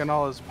 He's breaking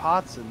all his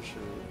pots and shit.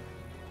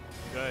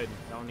 Good.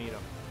 Don't need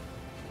them.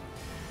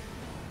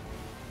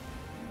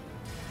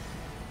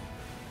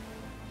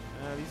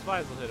 These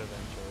flies will hit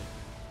eventually.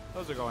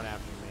 Those are going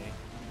after me.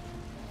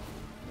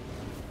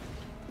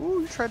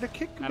 Ooh, you tried to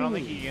kick me. I don't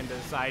think he can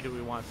decide who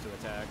he wants to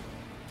attack.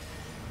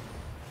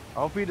 I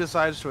hope he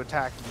decides to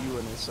attack you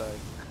in a sec.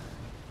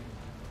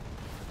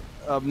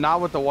 Not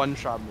with the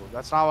one-shot move.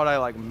 That's not what I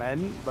like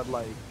meant, but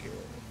like.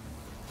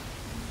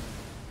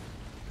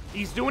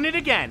 He's doing it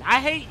again. I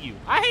hate you.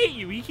 I hate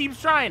you. He keeps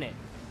trying it.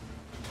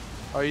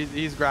 Oh,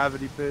 he's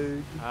gravity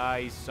pig.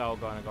 He's so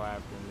gonna go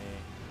after me.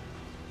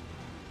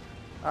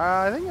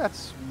 I think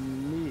that's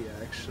me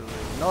actually.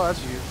 No,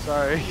 that's you.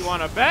 Sorry. You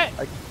wanna bet?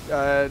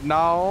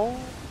 No,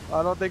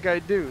 I don't think I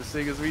do,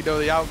 seeing as we know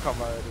the outcome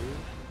already.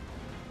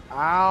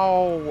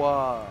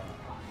 Ow!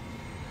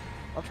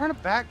 I'm trying to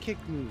back kick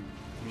me.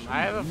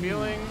 I have a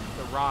feeling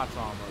the rot's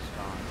almost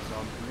gone, so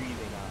I'm breathing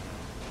on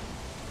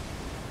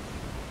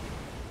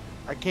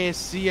it. I can't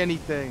see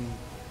anything.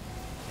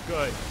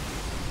 Good.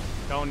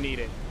 Don't need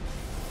it.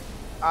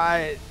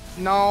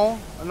 No,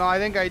 I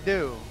think I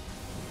do.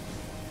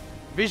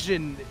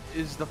 Vision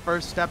is the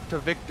first step to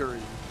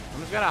victory. I'm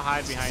just gonna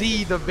hide behind.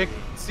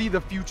 See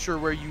the future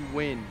where you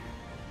win.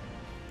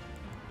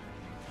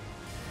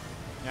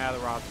 Yeah, the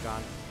rot's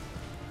gone.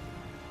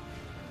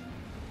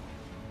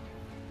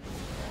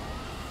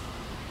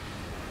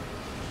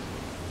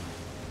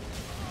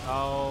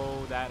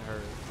 Oh, that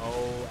hurt.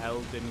 Oh,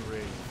 Elden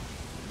Ring.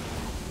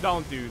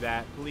 Don't do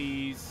that,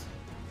 please.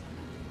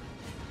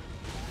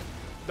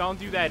 Don't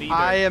do that either.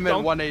 I am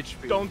at 1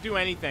 HP. Don't do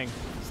anything.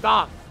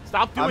 Stop.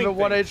 Stop doing I'm at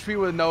things. 1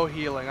 HP with no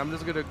healing. I'm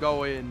just gonna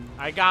go in.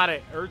 I got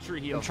it. Urtra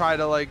heal. And try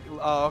to like.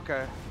 Oh,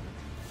 okay.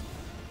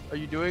 Are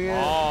you doing it?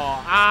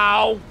 Oh,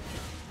 ow!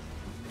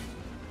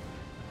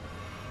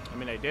 I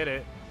mean, I did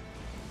it.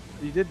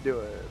 You did do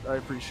it. I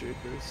appreciate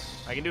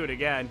this. I can do it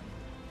again.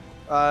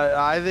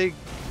 I think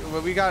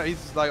when we got,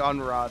 he's like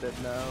unrotted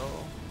now.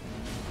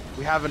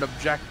 We have an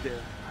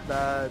objective.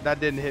 That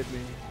didn't hit me.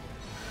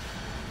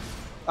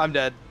 I'm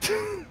dead.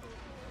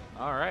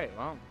 All right,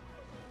 well.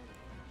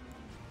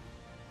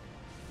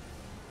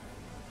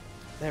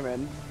 Hey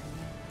man,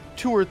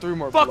 2 or 3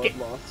 more Fuck blood it.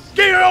 losses.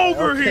 Get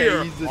over Okay,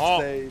 here! He's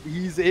insane.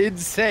 He's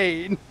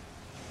insane.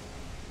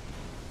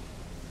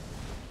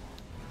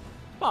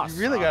 Boss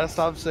You really gotta sucks.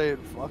 stop saying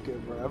fuck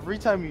it, bro. Every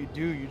time you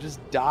do, you just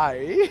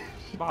die.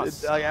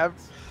 Boss Like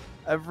sucks.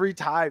 every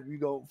time you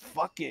go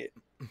fuck it.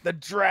 The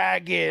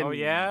dragon. Oh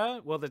yeah?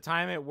 Well, the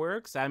time it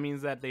works, that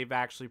means that they've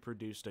actually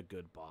produced a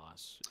good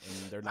boss,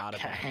 and they're not a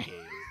bad game.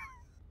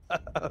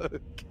 Okay.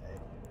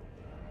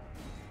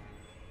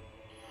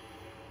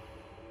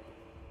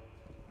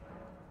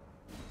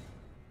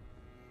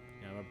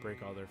 Yeah, I'm gonna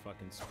break all their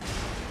fucking speed.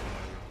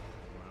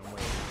 I'm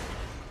waiting.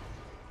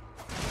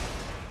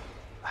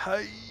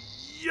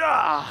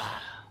 Hi-ya!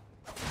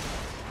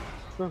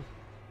 My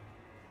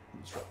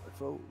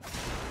phone.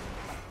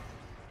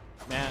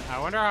 Man, I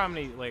wonder how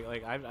many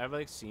like I've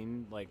like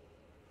seen like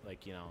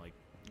you know like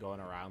going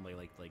around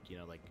like you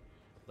know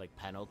like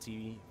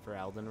penalty for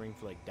Elden Ring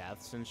for like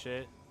deaths and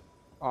shit.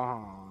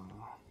 I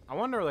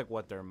wonder like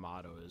what their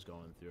motto is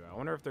going through. I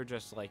wonder if they're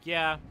just like,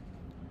 yeah,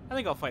 I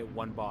think I'll fight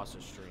one boss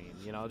a stream,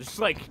 you know, just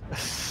like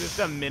just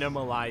to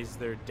minimalize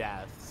their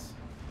deaths.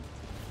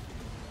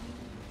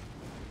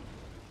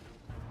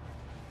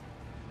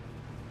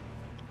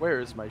 Where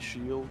is my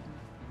shield?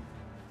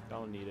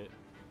 Don't need it.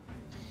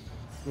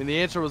 I mean, the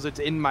answer was it's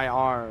in my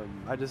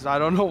arm. I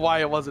don't know why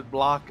it wasn't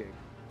blocking.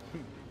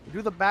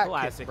 Do the back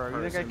Classic kick, bro. You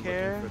person think I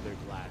care? looking for their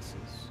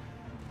glasses.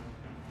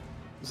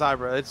 Sorry,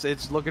 bro.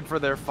 It's looking for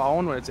their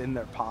phone when it's in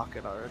their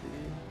pocket already.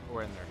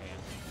 Or in their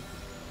hand.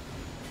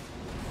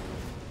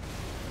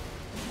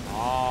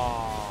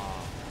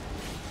 Oh.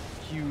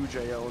 Huge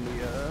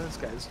Aeonia. This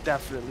guy's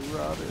definitely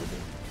rotted.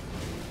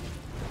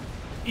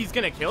 He's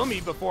gonna kill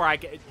me before I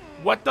get.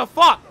 What the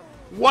fuck?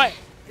 What?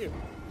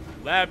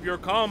 Lab your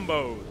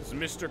combos,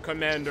 Mr.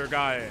 Commander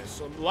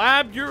Gaius.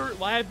 Lab your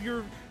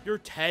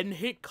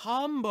 10-hit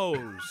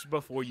combos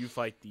before you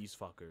fight these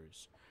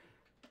fuckers.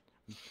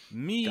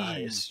 Me.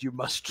 Guys, you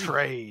must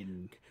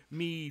train.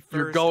 Me first.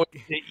 You're going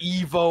to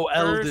Evo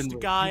Elden First Ring.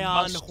 guy You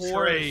on must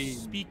horse, train.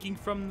 speaking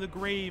from the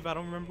grave. I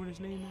don't remember what his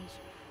name is.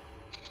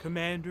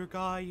 Commander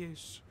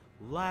Gaius,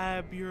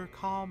 lab your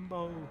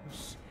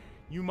combos.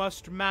 You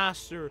must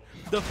master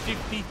the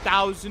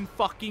 50,000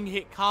 fucking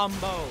hit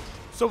combo,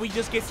 so he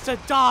just gets to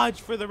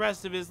dodge for the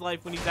rest of his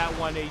life when he's at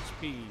 1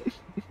 HP.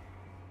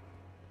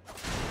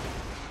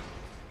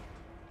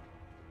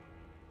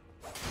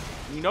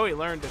 You know he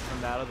learned it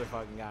from that other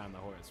fucking guy on the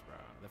horse, bro.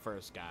 The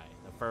first guy.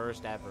 The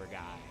first ever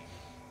guy.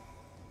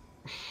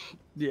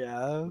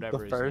 Yeah, Whatever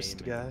the his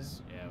first name guy.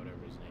 is. Yeah,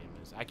 whatever his name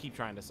is. I keep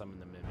trying to summon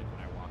the mimic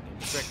when I walk in.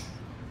 Frick.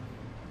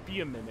 Be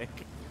a mimic.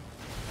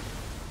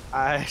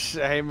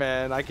 Hey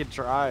man, I could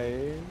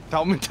try.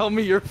 Tell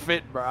me you're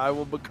fit, bro. I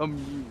will become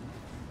you.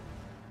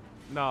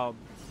 No,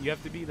 you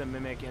have to be the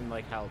mimic in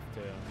like health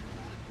too.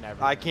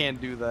 Never. I can't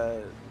do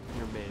that.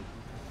 You're mid.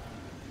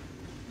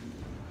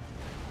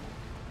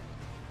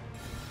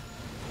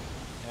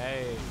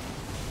 Hey,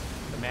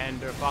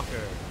 Commander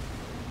Fucker.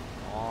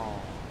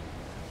 Oh.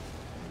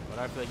 But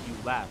I feel like you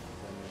left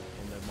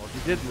in the most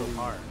crucial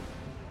part.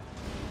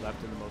 You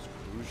left in the most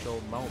crucial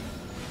moment.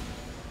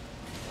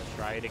 Let's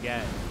try it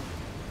again.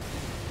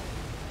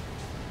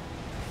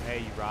 Hey,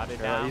 you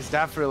rotted now? He's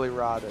definitely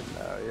rotted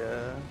now,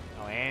 yeah.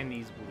 Oh, and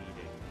he's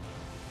bleeding.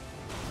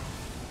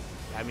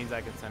 That means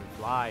I can send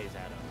flies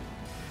at him.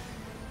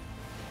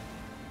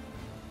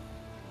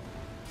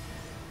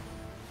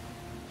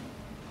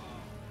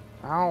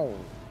 Ow.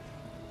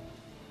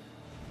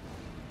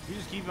 We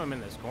just keep him in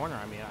this corner.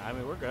 I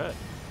mean, we're good.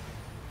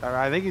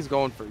 I think he's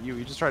going for you.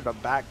 He just tried to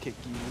back kick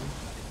you.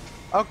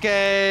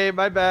 Okay,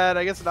 my bad.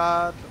 I guess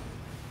not.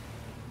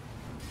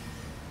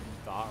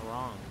 Thought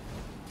wrong.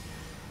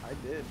 I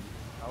did.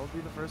 I will be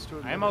the first to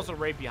admit I am also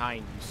right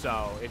behind you,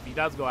 so if he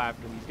does go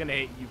after me, he's gonna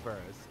hit you first.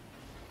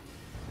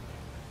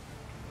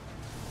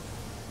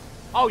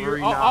 Oh, you're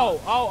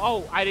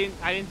oh! I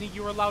didn't think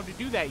you were allowed to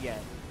do that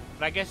yet,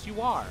 but I guess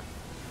you are.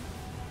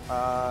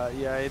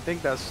 Yeah, I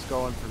think that's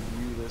going for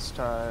you this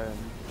time.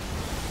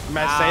 I mean,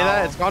 I say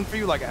that it's gone for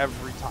you like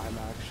every time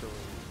actually,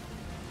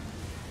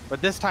 but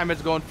this time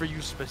it's going for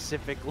you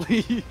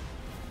specifically.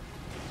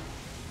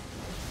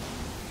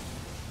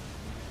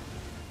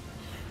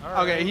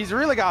 Okay, he's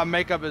really got to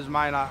make up his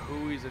mind on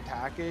who he's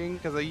attacking,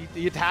 because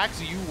he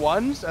attacks you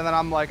once, and then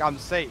I'm like, I'm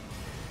safe.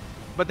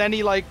 But then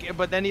he like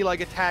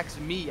attacks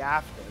me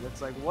after.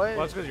 It's like, what?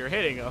 Well, it's because you're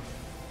hitting him.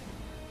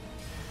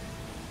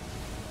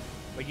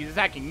 Like, he's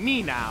attacking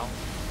me now.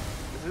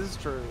 This is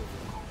true.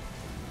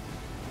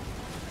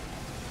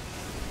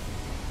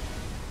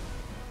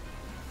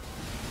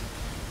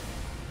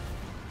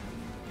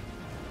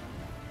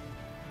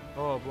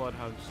 Oh,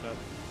 Bloodhound stuff.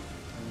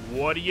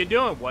 What are you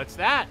doing? What's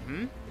that?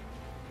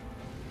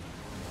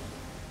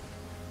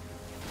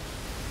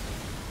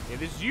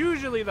 It is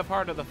usually the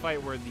part of the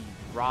fight where the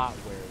rot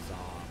wears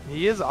off.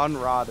 He is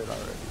unrotted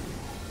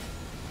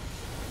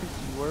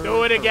already.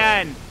 Do it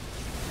again.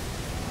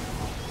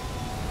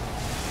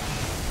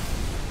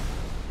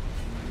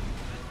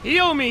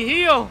 Heal me,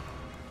 heal.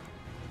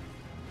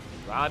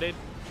 Rotted?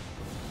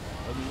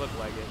 Doesn't look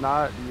like it.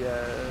 Not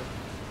yet.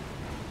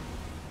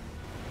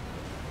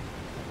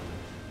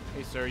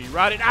 Hey, sir, you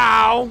rotted.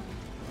 Ow!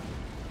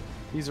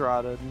 He's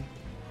rotted.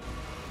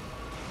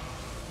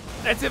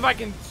 That's if I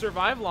can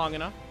survive long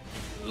enough.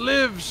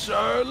 Live,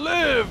 sir,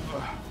 live!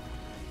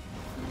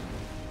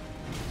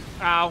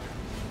 Ow.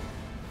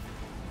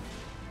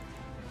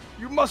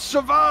 You must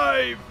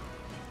survive!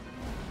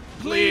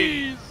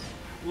 Please!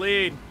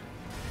 Bleed.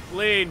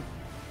 Bleed.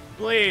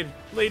 Bleed.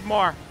 Bleed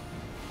more.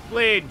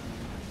 Bleed.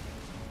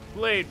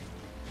 Bleed.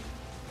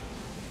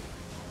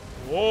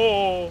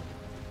 Whoa.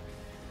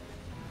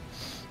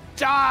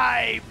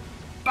 Die,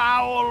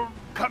 foul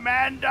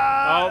commander!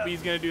 Oh,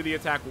 he's gonna do the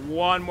attack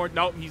one more.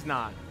 Nope, he's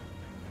not.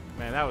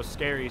 Man, that was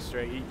scary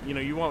straight. You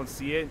know, you won't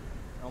see it.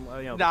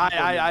 You know, nah,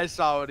 I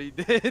saw what he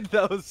did.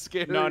 That was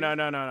scary. No.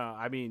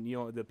 I mean, you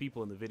know, the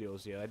people in the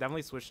videos, yeah. I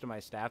definitely switched to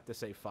my staff to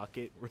say, fuck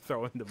it. We're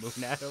throwing the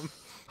moon at him.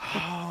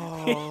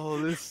 Oh,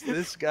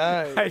 this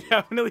guy. I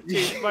definitely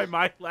changed my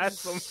mind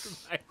last one.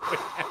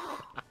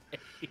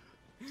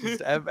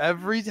 Just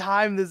every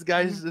time this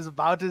guy is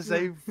about to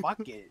say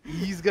fuck it,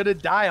 he's gonna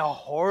die a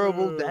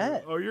horrible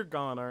death. Oh, you're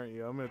gone, aren't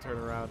you? I'm gonna turn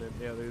around and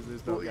yeah,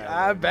 there's no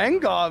guy. I've been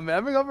gone, man.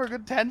 I've been gone for a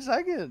good 10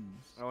 seconds.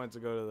 I went to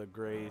go to the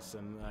Grace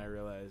and I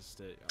realized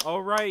it. Oh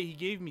right, he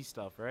gave me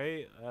stuff,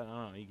 right? I don't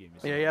know, he gave me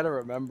stuff. Yeah, he had a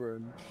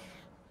remembrance.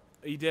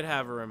 He did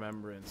have a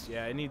remembrance.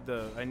 Yeah, I need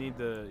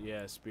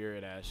the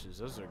spirit ashes.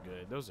 Those are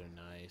good. Those are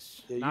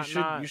nice.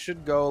 Yeah, you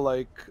should go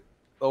like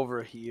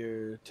over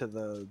here to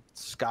the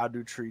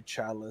Skadu tree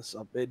chalice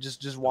up. It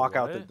just walk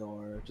out the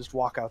door. Just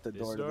walk out the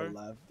door to the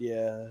left.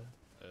 Yeah.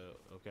 Oh,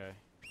 okay.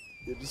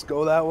 You just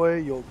go that way.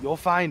 You'll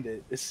find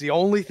it. It's the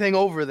only thing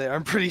over there.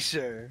 I'm pretty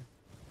sure.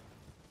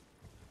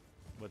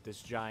 What,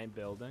 this giant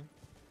building?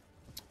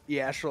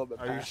 Yeah, it's a little bit.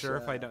 Are you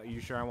sure? Are you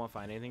sure I won't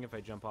find anything if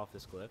I jump off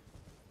this cliff?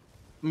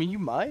 I mean, you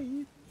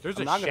might. There's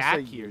a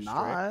shack here,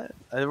 not.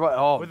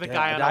 Oh, with a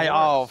guy on a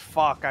oh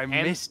fuck! I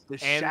missed the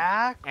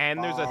shack.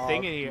 And there's a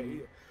thing in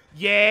here.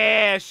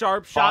 Yeah,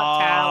 sharp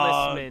shot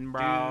talisman,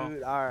 bro.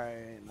 Dude, all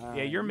right.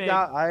 Yeah, you're mid.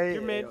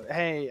 You're mid.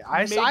 Hey,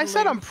 I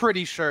said I'm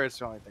pretty sure it's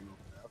the only thing over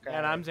there. Okay.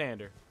 And I'm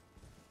Xander.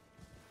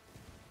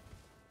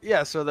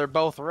 Yeah, so they're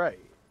both right.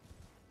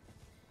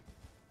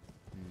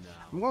 No.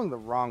 I'm going the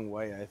wrong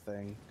way, I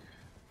think.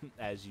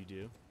 As you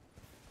do.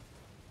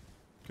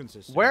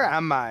 Consistent. Where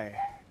am I?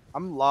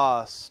 I'm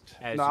lost.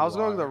 No, I was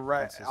going the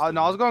right.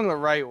 No, I was going the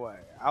right way.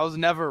 I was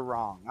never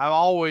wrong. I'm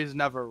always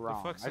never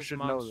wrong. The fuck's I this should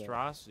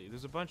monstrosity? know that.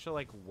 There's a bunch of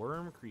like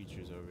worm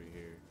creatures over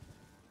here.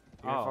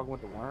 You're fucking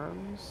with the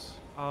worms?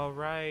 All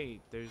right.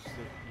 There's the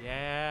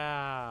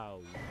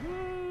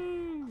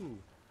Woo!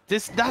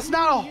 That's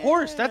not a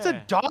horse. That's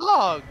a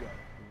dog.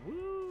 Woo!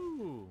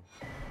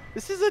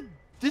 This is a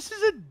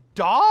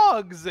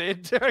dog,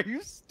 Zid. Are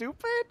you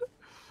stupid?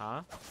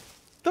 Huh?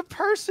 The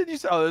person you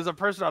said. Oh, there's a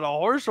person on a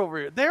horse over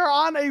here. They're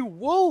on a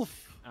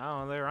wolf.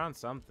 Oh, they're on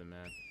something,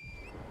 man.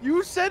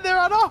 You said they're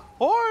on a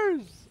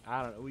horse.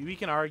 I don't know. We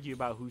can argue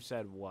about who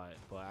said what,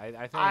 but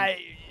I think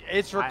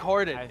it's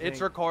recorded. I think,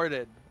 it's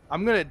recorded.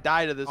 I'm gonna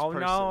die to this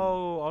person.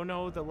 Oh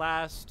no, the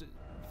last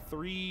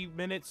 3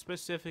 minutes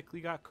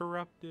specifically got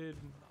corrupted.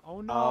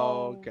 Oh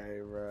no. Okay,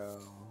 bro.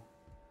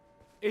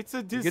 It's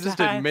a disaster. You just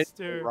admit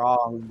you're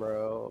wrong,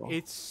 bro.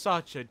 It's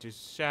such a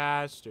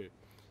disaster.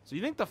 So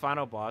you think the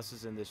final boss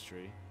is in this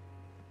tree?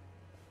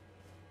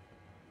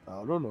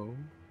 I don't know.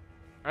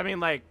 I mean,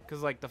 like,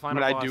 cause like the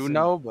final. I boss do in,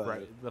 know,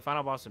 but the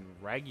final boss in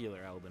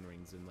regular Elden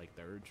Ring's in like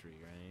third tree,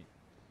 right?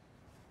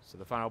 So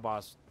the final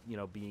boss, you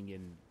know, being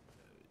in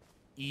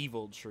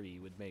evil tree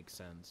would make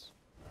sense.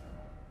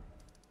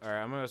 All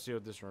right, I'm gonna see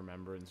what this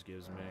remembrance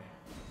gives me,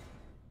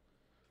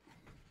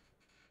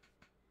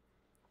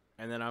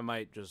 and then I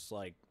might just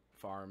like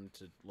farm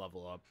to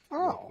level up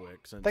real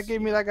quick. Since that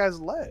gave me that guy's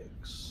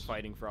legs.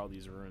 Fighting for all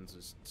these runes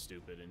is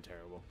stupid and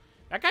terrible.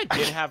 That guy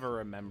did have a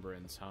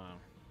remembrance, huh?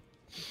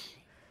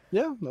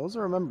 Yeah, that was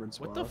a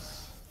remembrance. What the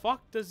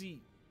fuck does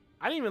he?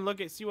 I didn't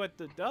even see what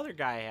the other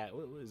guy had.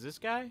 What was this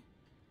guy?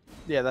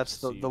 Yeah, that's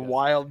the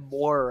wild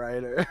boar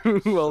rider.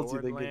 Who else do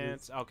you think it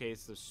is? Okay,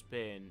 it's the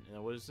spin.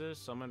 And what is this?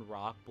 Summon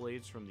rock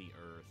blades from the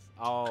earth.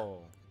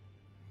 Oh,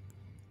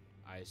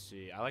 I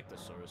see. I like the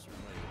sorcerer.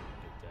 I'm gonna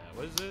get that.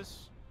 What is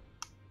this?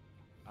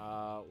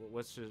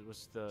 What's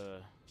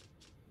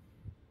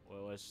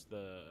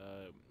the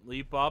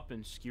leap up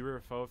and skewer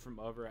a foe from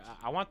over?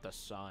 I want the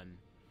sun.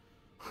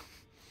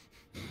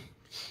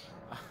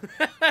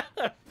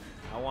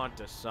 I want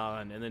the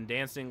sun. And then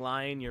dancing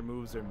lion, your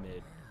moves are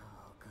mid.